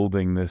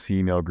building this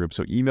email group?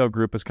 So email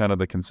group is kind of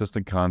the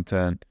consistent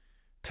content.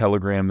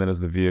 Telegram then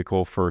is the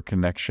vehicle for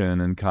connection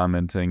and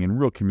commenting and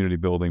real community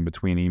building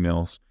between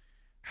emails.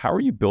 How are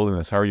you building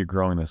this? How are you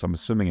growing this? I'm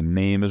assuming a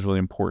name is really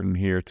important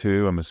here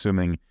too. I'm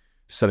assuming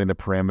setting the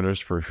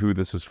parameters for who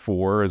this is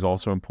for is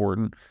also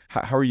important.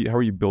 How are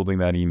you building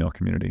that email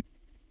community?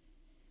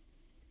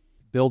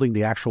 Building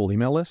the actual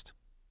email list?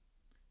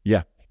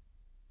 Yeah.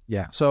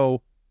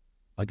 So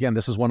again,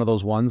 this is one of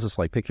those ones. It's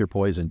like pick your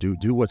poison. Do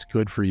what's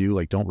good for you.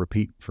 Like don't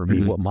repeat for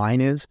me. What mine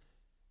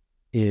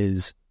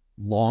is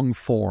long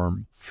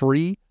form,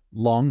 free,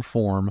 long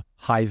form,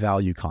 high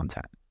value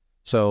content.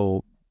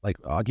 So like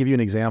I'll give you an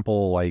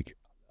example. Like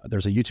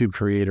there's a YouTube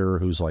creator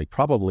who's like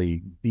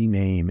probably the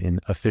name in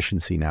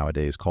efficiency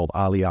nowadays called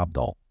Ali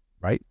Abdaal,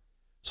 right?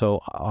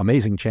 So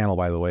amazing channel,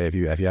 by the way. If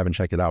you haven't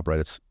checked it out, Brett,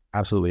 it's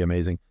absolutely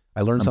amazing.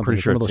 I learned something.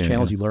 It's one of those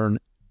channels you learn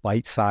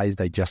bite-sized,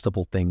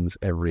 digestible things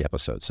every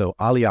episode. So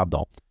Ali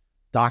Abdaal,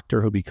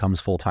 doctor who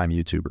becomes full-time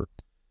YouTuber.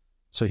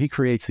 So he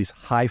creates these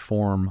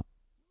high-value,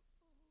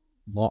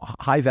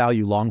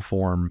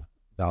 long-form,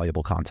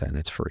 valuable content.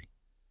 It's free.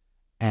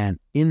 And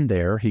in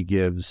there, he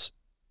gives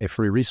a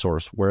free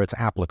resource where it's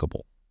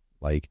applicable.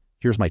 Like,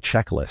 here's my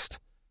checklist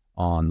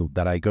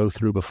that I go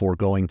through before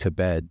going to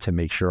bed to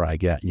make sure I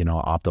get,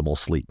 optimal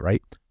sleep,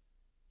 right?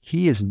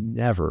 He is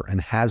never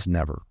and has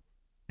never,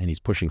 and he's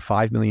pushing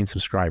 5 million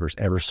subscribers,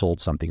 ever sold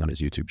something on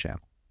his YouTube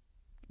channel.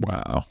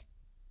 Wow.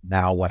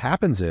 Now, what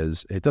happens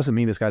is, it doesn't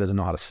mean this guy doesn't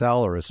know how to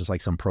sell or it's just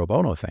like some pro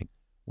bono thing.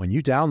 When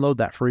you download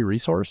that free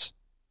resource,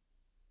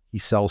 he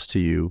sells to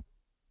you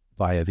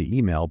via the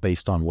email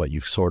based on what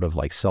you've sort of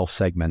like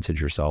self-segmented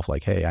yourself.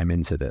 Like, hey, I'm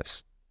into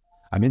this.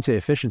 I'm into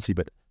efficiency,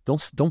 but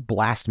don't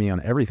blast me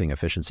on everything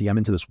efficiency. I'm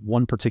into this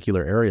one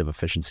particular area of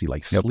efficiency,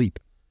 like sleep,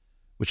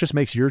 which just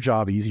makes your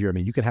job easier. I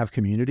mean, you can have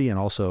community, and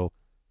also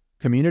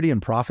community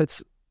and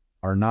profits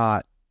are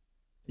not,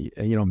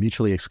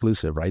 mutually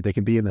exclusive, right? They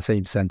can be in the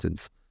same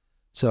sentence.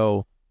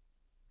 So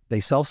they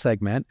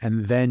self-segment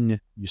and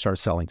then you start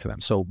selling to them.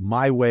 So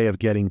my way of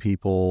getting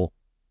people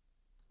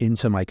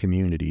into my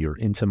community or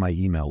into my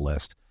email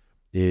list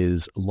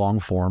is long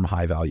form,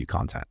 high value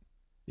content.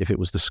 If it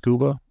was the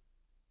scuba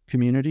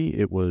community,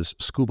 it was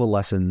scuba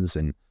lessons,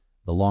 and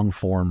the long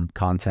form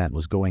content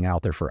was going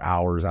out there for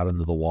hours out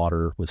into the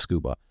water with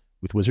scuba.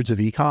 With Wizards of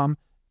Ecom,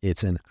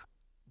 it's an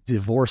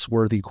divorce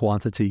worthy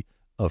quantity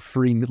of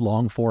free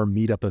long form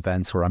meetup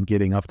events where I'm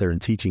getting up there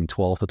and teaching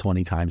 12 to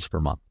 20 times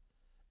per month.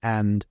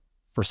 And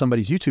for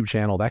somebody's YouTube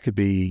channel, that could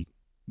be,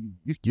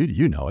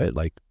 you know it,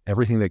 like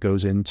everything that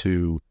goes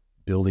into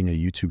building a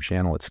YouTube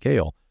channel at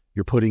scale,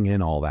 you're putting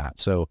in all that.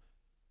 So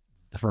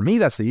for me,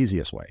 that's the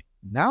easiest way.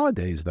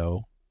 Nowadays,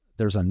 though,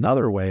 there's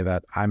another way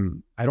that I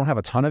don't have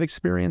a ton of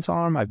experience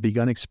on. I've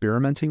begun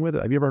experimenting with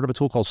it. Have you ever heard of a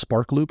tool called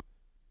SparkLoop?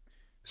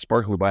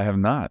 SparkLoop, I have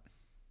not.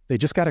 They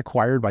just got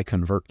acquired by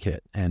ConvertKit.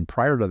 And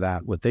prior to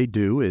that, what they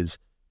do is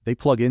they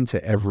plug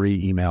into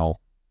every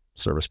email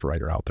service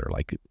provider out there.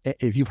 Like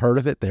if you've heard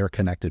of it, they're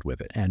connected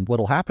with it. And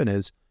what'll happen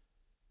is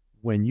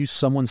when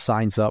someone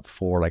signs up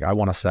for, like, I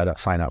want to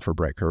sign up for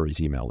Brett Curry's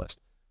email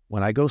list.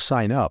 When I go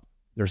sign up,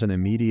 there's an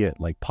immediate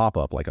like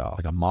pop-up, like a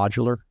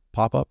modular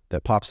pop-up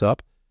that pops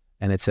up.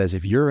 And it says,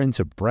 if you're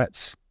into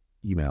Brett's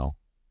email,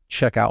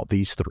 check out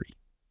these three.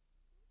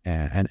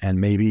 And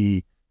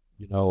maybe,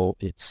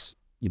 it's,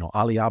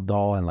 Ali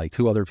Abdal and like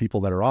two other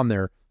people that are on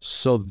there.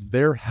 So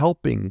they're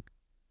helping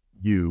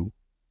you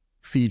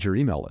feed your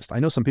email list. I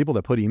know some people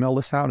that put email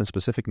lists out in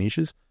specific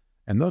niches,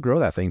 and they'll grow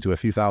that thing to a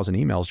few thousand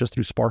emails just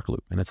through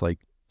SparkLoop. And it's like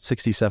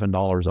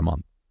 $67 a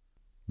month.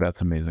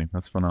 That's amazing.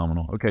 That's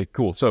phenomenal. Okay,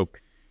 cool. So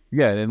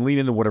yeah, and lean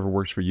into whatever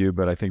works for you.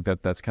 But I think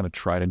that's kind of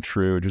tried and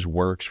true. It just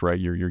works, right?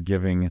 You're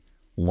giving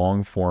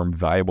long form,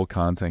 valuable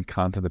content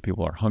that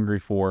people are hungry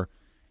for.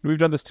 And we've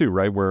done this too,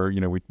 right? Where,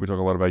 we talk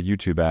a lot about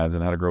YouTube ads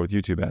and how to grow with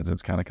YouTube ads. And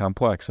it's kind of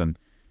complex, and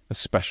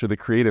especially the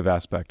creative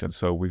aspect. And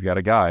so we've got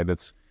a guide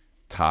that's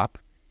top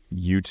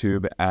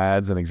YouTube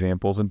ads and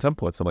examples and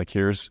templates. And like,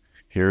 here's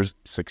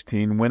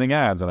 16 winning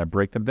ads, and I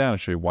break them down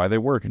and show you why they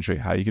work and show you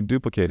how you can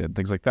duplicate it and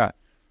things like that.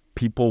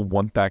 People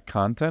want that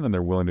content, and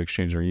they're willing to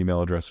exchange their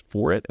email address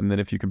for it. And then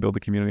if you can build a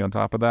community on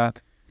top of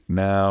that,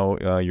 now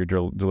you're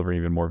delivering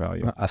even more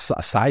value. A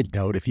side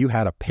note, if you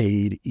had a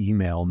paid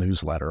email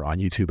newsletter on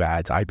YouTube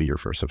ads, I'd be your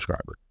first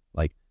subscriber.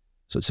 Like,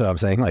 so I'm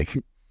saying, like,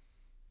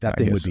 that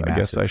thing would be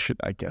massive.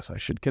 I guess I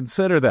should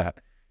consider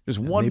that. Just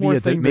one maybe more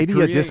thing. Maybe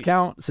a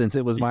discount, since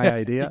it was my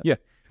idea. Yeah,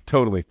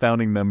 totally.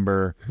 Founding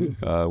member.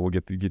 We'll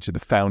get you the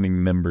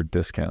founding member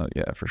discount.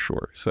 Yeah, for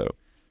sure. So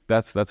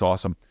that's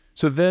awesome.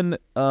 So then,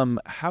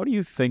 how do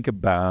you think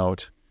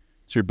about?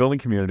 So you're building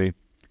community.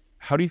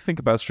 How do you think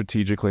about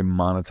strategically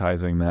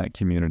monetizing that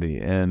community?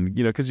 And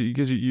because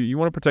you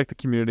want to protect the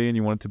community, and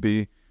you want it to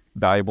be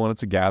valuable, and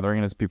it's a gathering,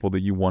 and it's people that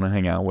you want to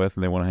hang out with,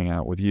 and they want to hang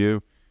out with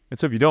you. And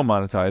so if you don't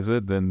monetize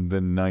it,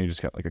 then now you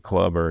just got like a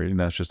club, and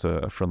that's just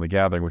a friendly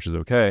gathering, which is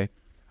okay.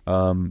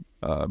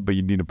 But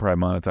you need to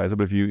probably monetize it.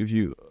 But if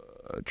you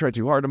try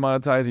too hard to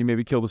monetize, you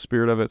maybe kill the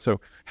spirit of it.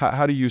 So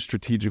how do you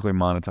strategically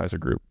monetize a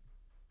group?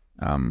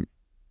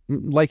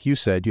 Like you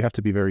said, you have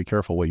to be very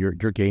careful. Well, you're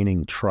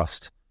gaining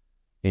trust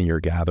in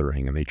your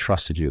gathering, and they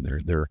trusted you.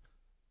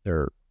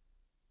 They're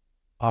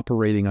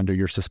operating under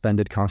your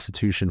suspended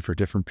constitution for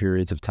different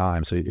periods of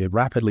time. So it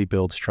rapidly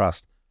builds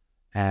trust.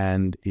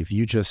 And if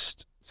you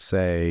just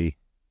say,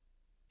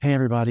 hey,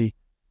 everybody,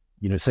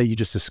 say you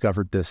just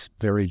discovered this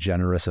very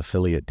generous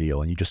affiliate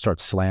deal, and you just start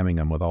slamming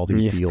them with all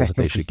these deals that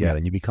they should get,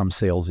 and you become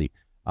salesy,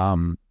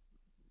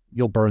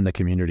 you'll burn the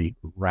community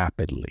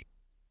rapidly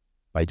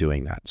by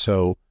doing that.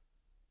 So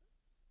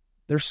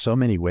there's so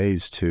many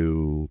ways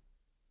to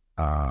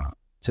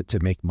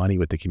make money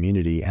with the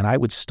community. And I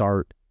would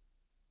start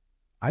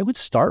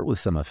with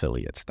some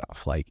affiliate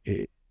stuff. Like,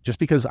 just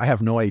because I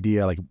have no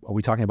idea, like, are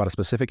we talking about a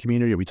specific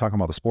community? Are we talking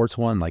about the sports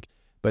one? Like,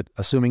 but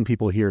assuming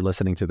people here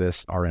listening to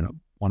this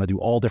want to do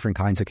all different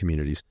kinds of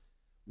communities,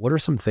 what are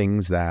some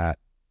things that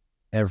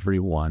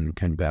everyone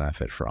can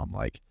benefit from?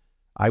 Like,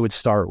 I would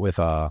start with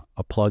a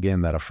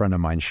plugin that a friend of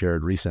mine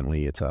shared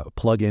recently. It's a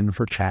plugin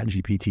for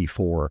ChatGPT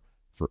 4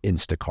 for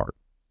Instacart,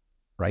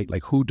 right?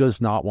 Like, who does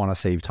not want to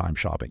save time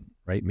shopping,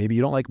 right? Maybe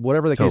you don't, like,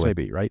 whatever the case may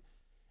be, right?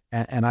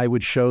 And I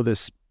would show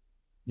this,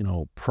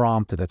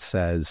 prompt that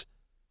says,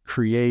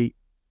 create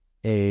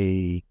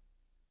a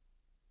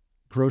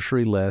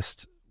grocery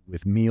list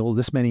with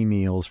this many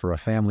meals for a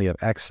family of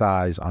X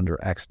size under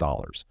X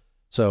dollars.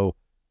 So,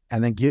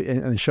 and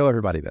then show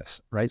everybody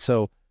this, right?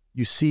 So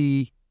you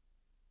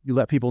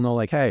let people know,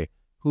 like, hey,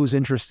 who's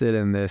interested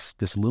in this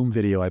Loom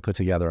video I put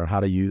together on how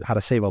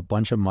to save a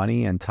bunch of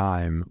money and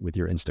time with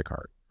your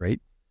Instacart,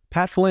 right?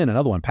 Pat Flynn,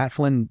 another one. Pat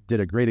Flynn did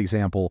a great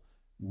example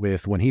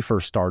with when he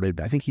first started.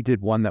 I think he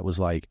did one that was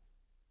like,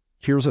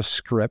 here's a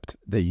script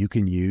that you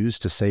can use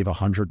to save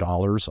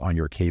 $100 on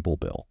your cable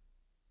bill.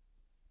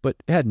 But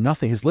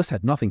his list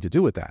had nothing to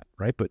do with that,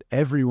 right? But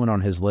everyone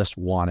on his list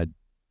wanted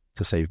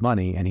to save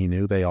money, and he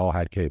knew they all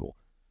had cable.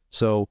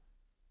 So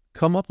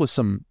come up with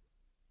some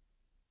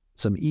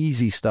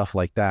easy stuff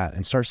like that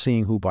and start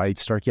seeing who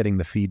bites, start getting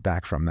the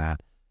feedback from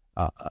that.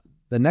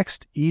 The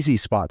next easy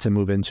spot to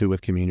move into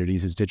with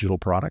communities is digital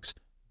products,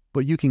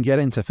 but you can get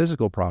into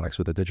physical products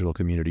with a digital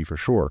community for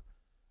sure.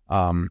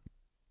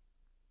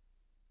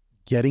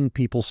 Getting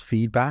people's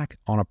feedback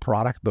on a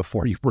product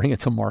before you bring it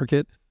to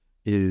market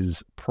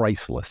is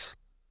priceless.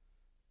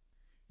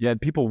 Yeah, and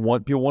people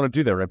want to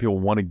do that, right? People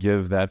want to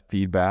give that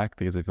feedback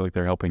because they feel like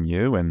they're helping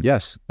you, and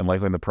yes, and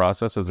likely in the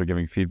process as they're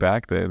giving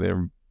feedback,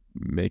 they're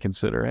may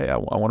consider, hey, I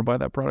want to buy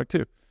that product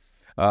too.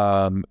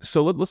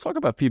 So let's talk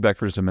about feedback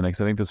for just a minute,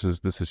 because I think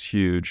this is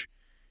huge.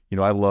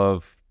 I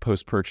love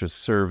post-purchase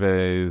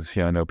surveys.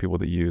 I know people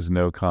that use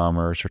No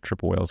Commerce or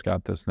Triple Whale's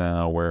got this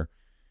now, where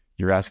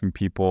you're asking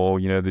people,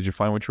 did you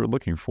find what you were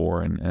looking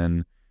for,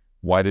 and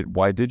why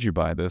did you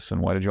buy this,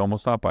 and why did you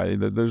almost not buy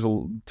it? There's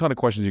a ton of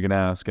questions you can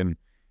ask, and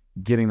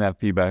getting that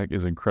feedback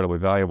is incredibly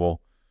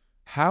valuable.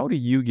 How do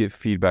you get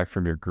feedback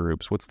from your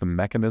groups? What's the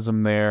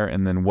mechanism there,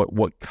 and then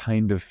what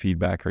kind of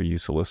feedback are you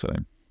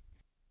soliciting?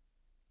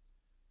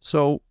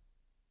 So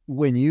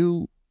when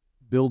you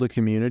build a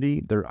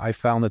community, I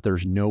found that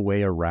there's no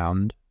way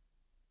around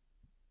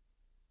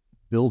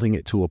building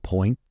it to a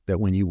point that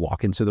when you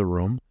walk into the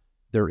room,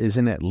 there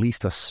isn't at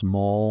least a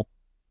small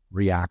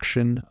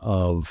reaction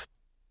of,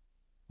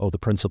 oh, the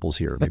principal's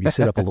here. Maybe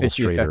sit up a little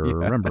straighter. Yeah. Or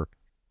remember,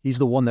 he's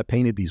the one that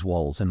painted these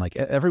walls. And like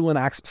everyone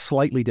acts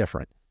slightly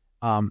different.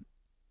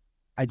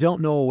 I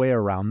don't know a way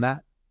around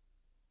that.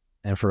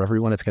 And for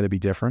everyone, it's going to be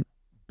different.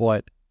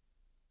 But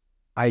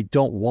I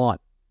don't want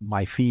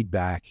my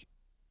feedback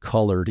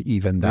colored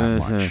even that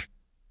much.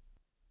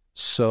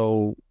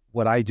 So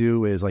what I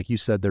do is, like you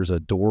said, there's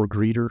a door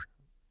greeter,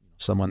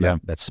 someone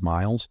that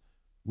smiles.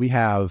 We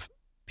have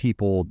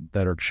people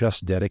that are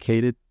just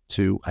dedicated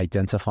to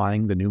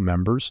identifying the new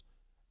members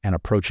and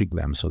approaching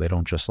them, so they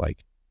don't just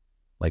like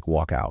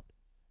walk out.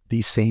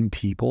 These same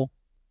people,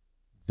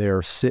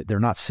 they're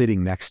not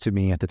sitting next to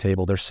me at the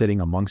table. They're sitting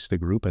amongst the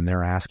group, and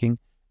they're asking,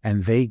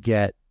 and they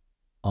get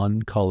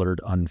uncolored,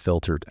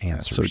 unfiltered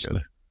answers. So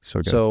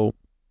good. So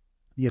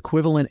the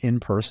equivalent in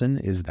person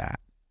is that.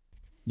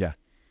 Yeah.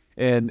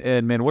 And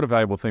man, what a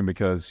valuable thing,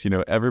 because,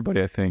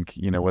 everybody, I think,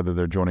 whether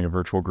they're joining a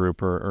virtual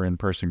group or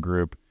in-person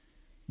group,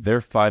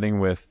 they're fighting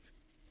with,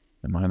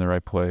 am I in the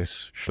right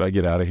place? Should I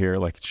get out of here?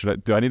 Like,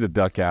 do I need to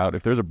duck out?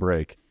 If there's a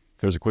break,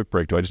 if there's a quick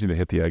break, do I just need to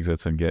hit the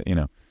exits and get,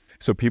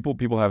 so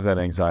people have that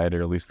anxiety,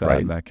 or at least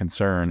that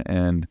concern.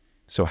 And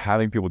so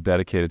having people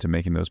dedicated to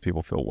making those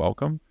people feel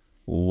welcome,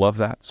 love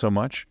that so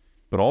much.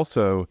 But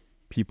also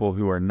people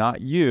who are not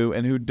you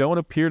and who don't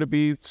appear to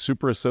be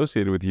super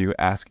associated with you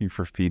asking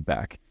for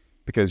feedback,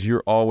 because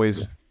you're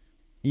always,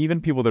 even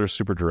people that are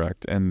super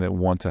direct and that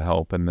want to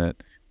help and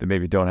that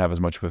maybe don't have as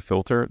much of a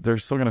filter, they're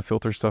still going to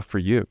filter stuff for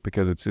you,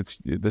 because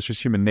that's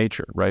just human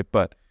nature, right?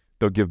 But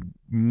they'll give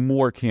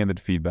more candid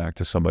feedback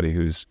to somebody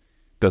who's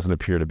doesn't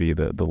appear to be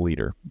the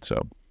leader.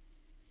 So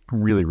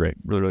really great,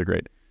 really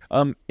great.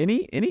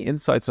 Any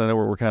insights? I know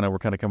we're kind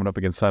of coming up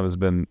against time. Has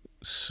been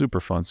super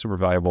fun, super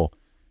valuable.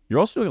 You're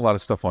also doing a lot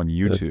of stuff on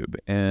YouTube,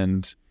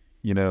 and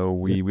we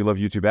love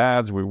YouTube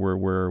ads.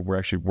 We're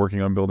actually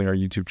working on building our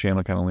YouTube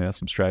channel. Kind of only have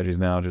some strategies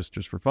now,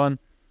 just for fun.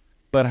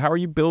 But how are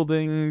you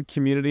building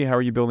community? How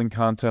are you building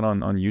content on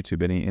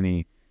YouTube?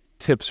 Any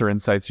tips or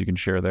insights you can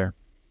share there?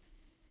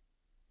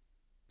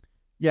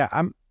 Yeah,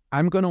 I'm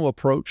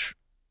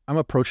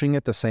approaching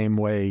it the same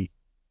way,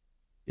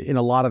 in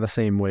a lot of the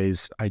same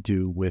ways I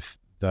do with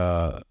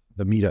the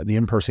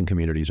in-person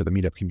communities or the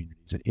meetup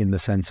communities, in the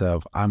sense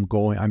of I'm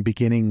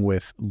beginning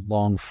with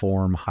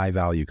long-form,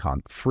 high-value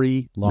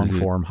free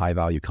long-form,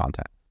 high-value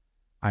content.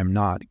 I'm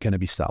not going to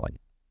be selling,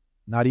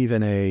 not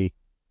even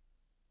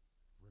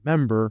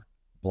remember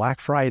Black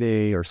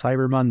Friday or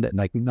Cyber Monday,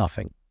 like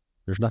nothing.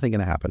 There's nothing going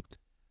to happen.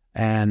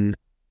 And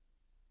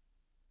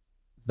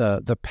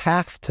the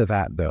path to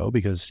that, though,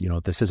 because,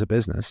 this is a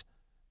business,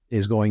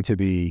 is going to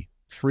be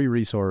free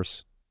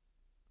resource.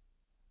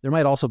 There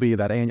might also be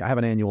that I have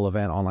an annual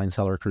event, Online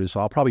Seller Cruise, so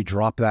I'll probably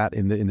drop that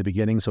in the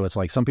beginning. So it's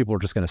like some people are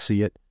just going to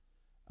see it,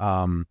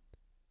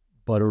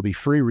 but it'll be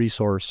free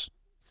resource,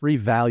 free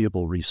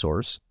valuable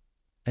resource,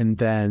 and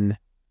then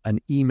an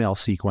email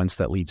sequence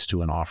that leads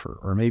to an offer.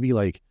 Or maybe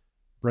like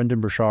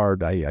Brendan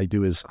Burchard, I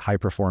do his high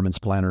performance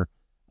planner,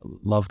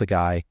 love the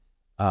guy,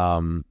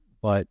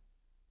 but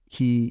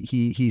he's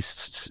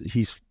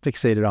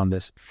fixated on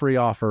this free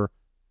offer,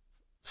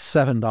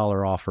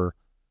 $7 offer,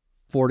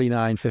 $49,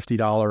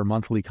 $50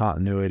 monthly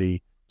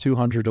continuity,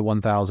 200 to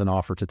 1,000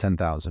 offer to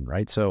 10,000,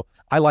 right? So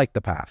I like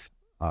the path.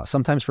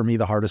 Sometimes for me,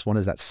 the hardest one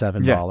is that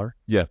 $7.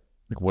 Yeah.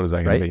 Like, what is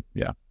that going to be?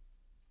 Yeah.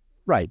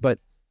 Right. But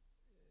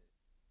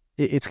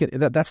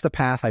that's the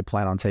path I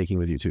plan on taking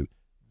with YouTube.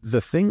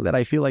 The thing that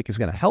I feel like is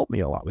going to help me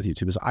a lot with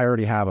YouTube is I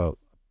already have a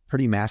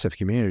pretty massive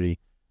community.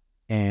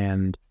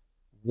 And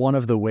one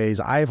of the ways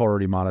I've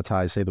already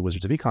monetized, say, the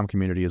Wizards of Ecom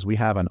community, is we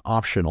have an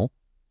optional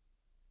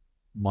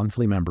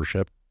monthly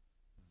membership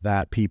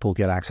that people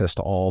get access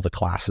to all the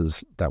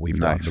classes that we've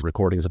done, the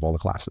recordings of all the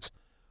classes.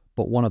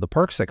 But one of the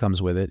perks that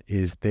comes with it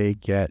is they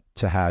get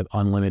to have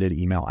unlimited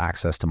email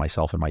access to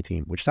myself and my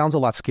team, which sounds a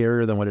lot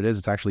scarier than what it is.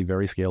 It's actually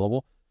very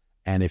scalable.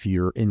 And if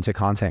you're into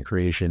content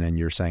creation and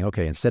you're saying,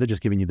 okay, instead of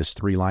just giving you this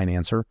 3-line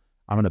answer,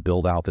 I'm going to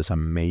build out this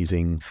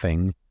amazing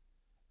thing.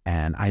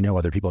 And I know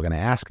other people are going to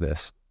ask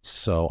this,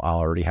 so I'll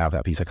already have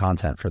that piece of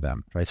content for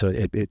them, right? So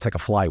it's like a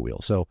flywheel.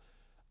 So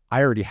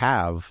I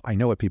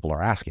know what people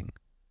are asking.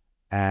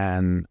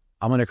 And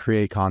I'm going to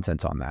create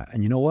content on that.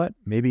 And you know what?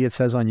 Maybe it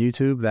says on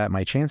YouTube that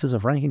my chances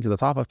of ranking to the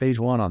top of page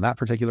 1 on that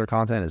particular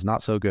content is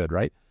not so good,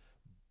 right?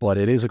 But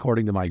it is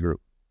according to my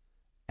group.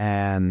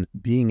 and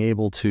being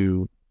able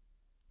to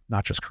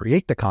not just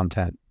create the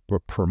content,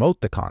 but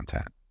promote the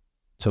content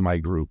to my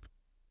group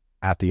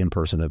at the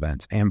in-person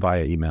events and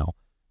via email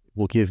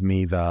will give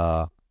me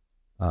the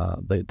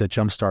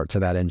jump start to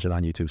that engine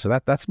on YouTube. So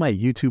that's my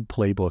YouTube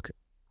playbook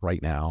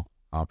right now.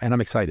 And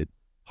I'm excited.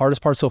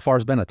 Hardest part so far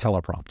has been a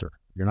teleprompter.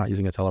 If you're not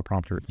using a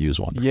teleprompter, use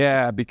one.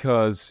 Yeah,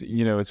 because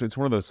it's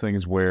one of those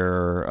things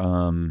where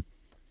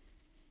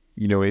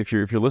if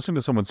you're listening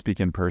to someone speak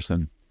in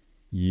person,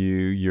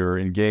 you're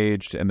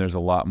engaged, and there's a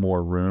lot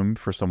more room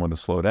for someone to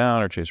slow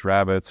down or chase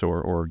rabbits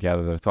or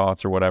gather their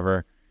thoughts or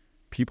whatever.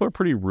 People are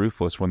pretty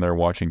ruthless when they're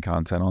watching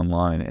content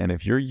online, and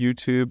if your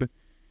YouTube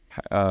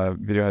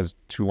video has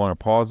too long of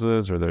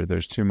pauses or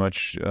there's too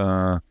much,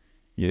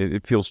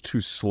 it feels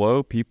too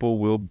slow, people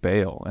will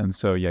bail. And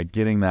so,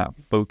 getting that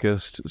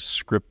focused,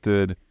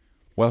 scripted,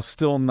 while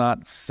still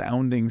not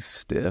sounding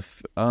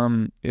stiff,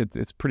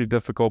 it's pretty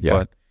difficult,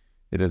 but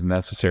it is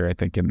necessary, I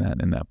think, in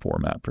that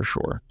format for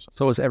sure.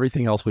 So is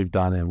everything else we've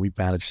done, and we've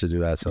managed to do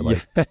that. So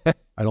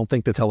I don't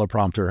think the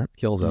teleprompter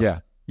kills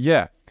us.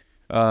 Yeah.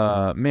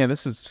 Man,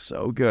 this is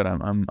so good.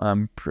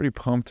 I'm pretty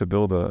pumped to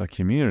build a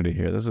community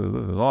here. This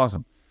is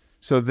awesome.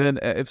 So then,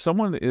 if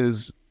someone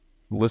is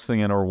listening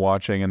in or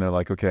watching, and they're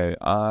like, okay,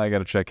 I got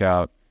to check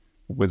out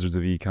Wizards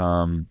of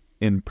Ecom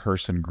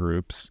in-person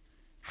groups,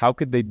 how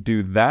could they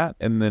do that?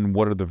 And then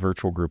what are the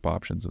virtual group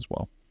options as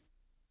well?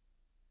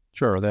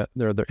 Sure.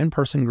 They're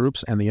in-person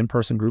groups, and the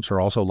in-person groups are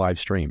also live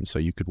streamed. So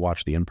you could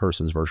watch the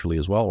in-persons virtually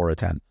as well or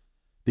attend.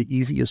 The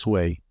easiest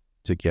way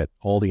to get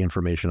all the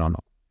information on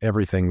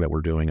everything that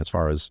we're doing as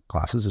far as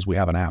classes is we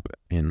have an app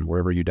in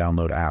wherever you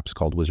download apps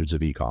called Wizards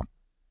of Ecom.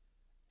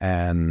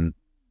 And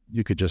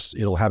you could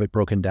it'll have it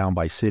broken down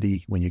by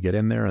city when you get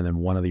in there. And then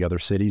one of the other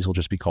cities will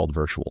just be called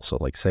virtual. So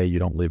like, say you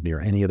don't live near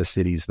any of the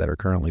cities that are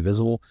currently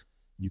visible,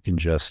 you can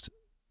just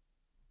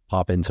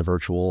pop into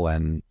virtual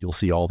and you'll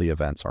see all the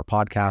events. Our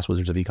podcast,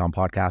 Wizards of Ecom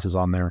podcast, is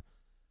on there.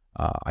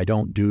 I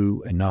don't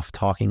do enough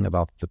talking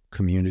about the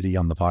community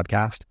on the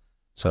podcast,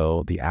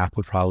 so the app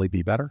would probably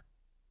be better.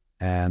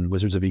 And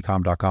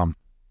wizardsofecom.com.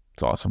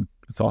 It's awesome.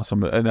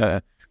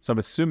 And so I'm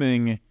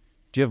assuming,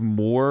 do you have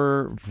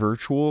more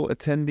virtual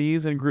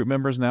attendees and group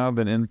members now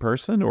than in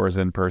person, or is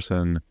in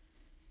person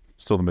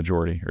still the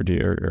majority, or do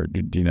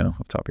you know off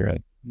the top of your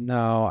head?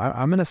 No,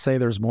 I'm going to say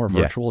there's more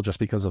virtual just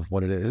because of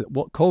what it is.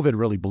 Well, COVID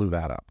really blew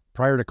that up.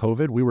 Prior to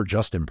COVID, we were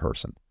just in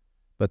person,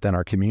 but then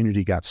our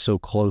community got so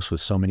close with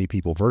so many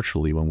people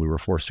virtually when we were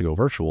forced to go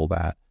virtual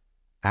that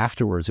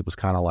afterwards it was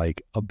kind of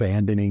like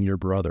abandoning your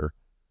brother,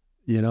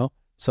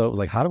 So it was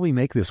like, how do we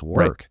make this work?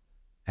 Right.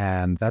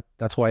 And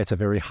that's why it's a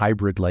very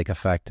hybrid-like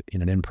effect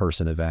in an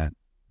in-person event.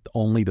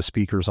 Only the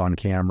speakers on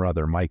camera,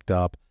 they're mic'd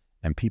up,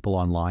 and people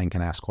online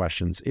can ask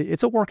questions.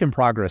 It's a work in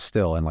progress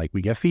still, and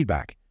we get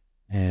feedback.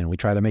 And we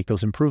try to make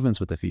those improvements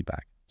with the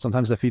feedback.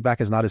 Sometimes the feedback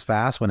is not as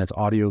fast when it's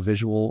audio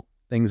visual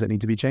things that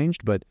need to be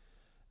changed, but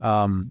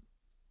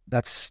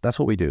that's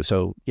what we do.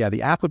 So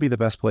the app would be the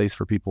best place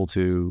for people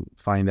to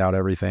find out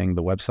everything.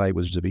 The website,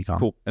 Wizards of Ecom.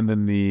 Cool. And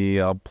then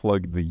I'll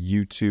plug the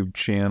YouTube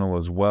channel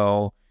as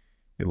well.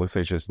 It looks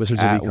like it's just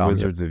Wizards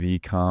of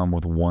Ecom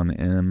with one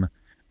M.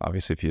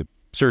 Obviously, if you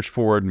search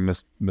for it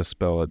and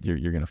misspell it,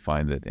 you're going to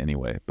find it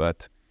anyway.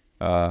 But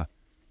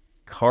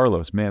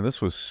Carlos, man,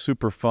 this was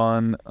super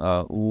fun.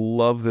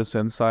 Love this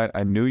insight.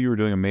 I knew you were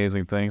doing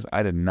amazing things.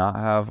 I did not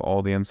have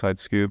all the inside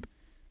scoop.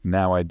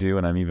 Now I do,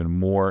 and I'm even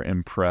more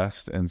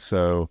impressed. And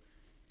so,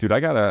 dude, I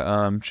got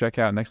to check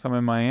out next time I'm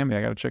in Miami.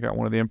 I got to check out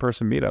one of the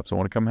in-person meetups. I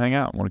want to come hang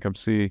out. I want to come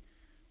see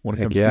see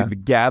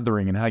the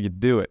gathering and how you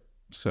do it.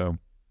 So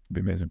it'd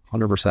be amazing.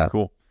 100%.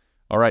 Cool.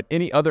 All right.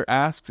 Any other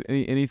asks,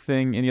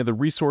 anything, any other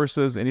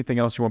resources, anything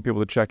else you want people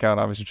to check out?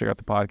 Obviously, check out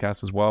the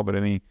podcast as well, but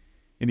any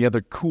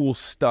other cool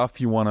stuff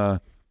you want to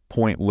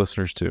point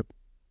listeners to?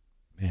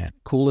 Man,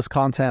 coolest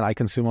content I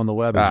consume on the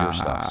web is your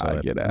stuff.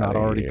 So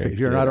if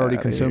you're not already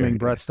consuming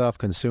Brett's stuff,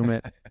 consume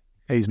it.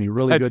 Pays me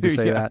really good to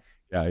say that.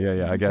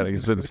 Yeah. I got to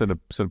send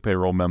a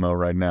payroll memo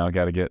right now. I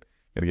got to get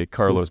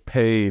Carlos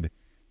paid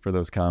for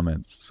those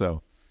comments.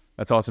 So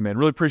that's awesome, man.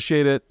 Really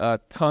appreciate it.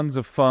 Tons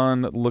of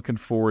fun. Looking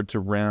forward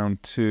to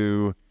round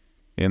 2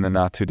 in the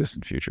not too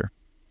distant future.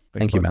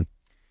 Thank you, man.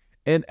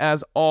 And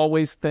as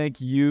always,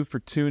 thank you for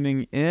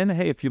tuning in.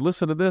 Hey, if you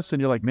listen to this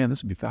and you're like, man,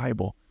 this would be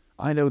valuable.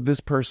 I know this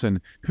person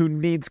who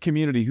needs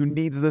community, who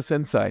needs this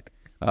insight.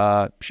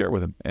 Share it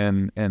with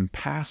them and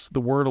pass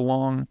the word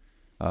along.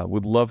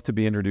 Would love to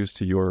be introduced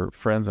to your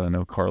friends, and I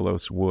know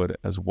Carlos would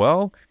as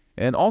well.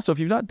 And also, if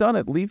you've not done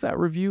it, leave that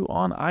review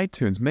on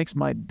iTunes. Makes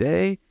my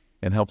day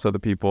and helps other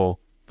people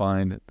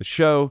find the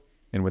show.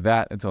 And with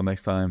that, until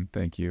next time,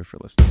 thank you for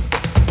listening.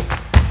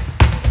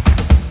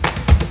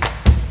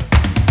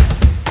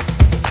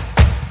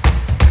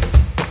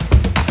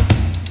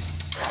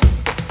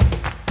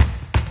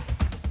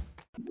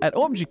 At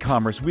OMG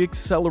Commerce, we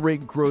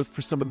accelerate growth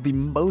for some of the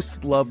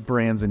most loved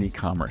brands in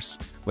e-commerce,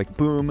 like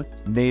Boom,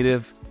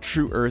 Native,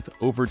 True Earth,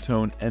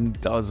 Overtone, and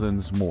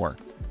dozens more.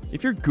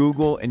 If your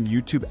Google and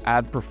YouTube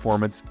ad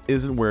performance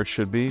isn't where it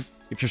should be,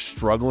 if you're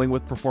struggling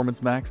with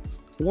Performance Max,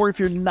 Or if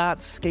you're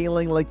not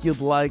scaling like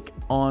you'd like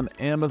on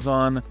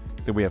Amazon,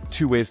 then we have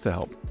two ways to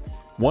help.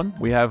 One,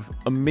 we have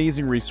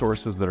amazing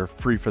resources that are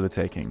free for the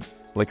taking,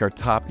 like our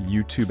top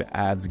YouTube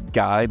ads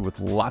guide with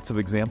lots of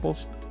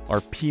examples, our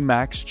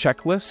PMAX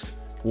checklist,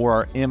 or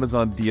our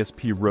Amazon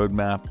DSP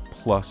roadmap,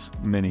 plus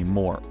many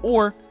more.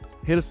 Or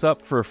hit us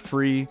up for a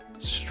free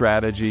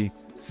strategy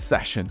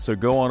session. So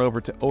go on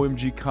over to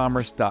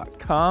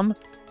omgcommerce.com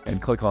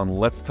and click on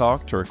Let's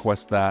Talk to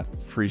request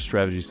that free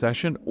strategy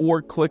session,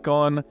 or click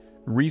on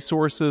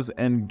Resources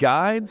and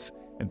Guides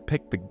and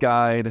pick the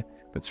guide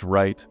that's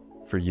right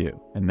for you.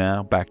 And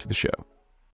now back to the show.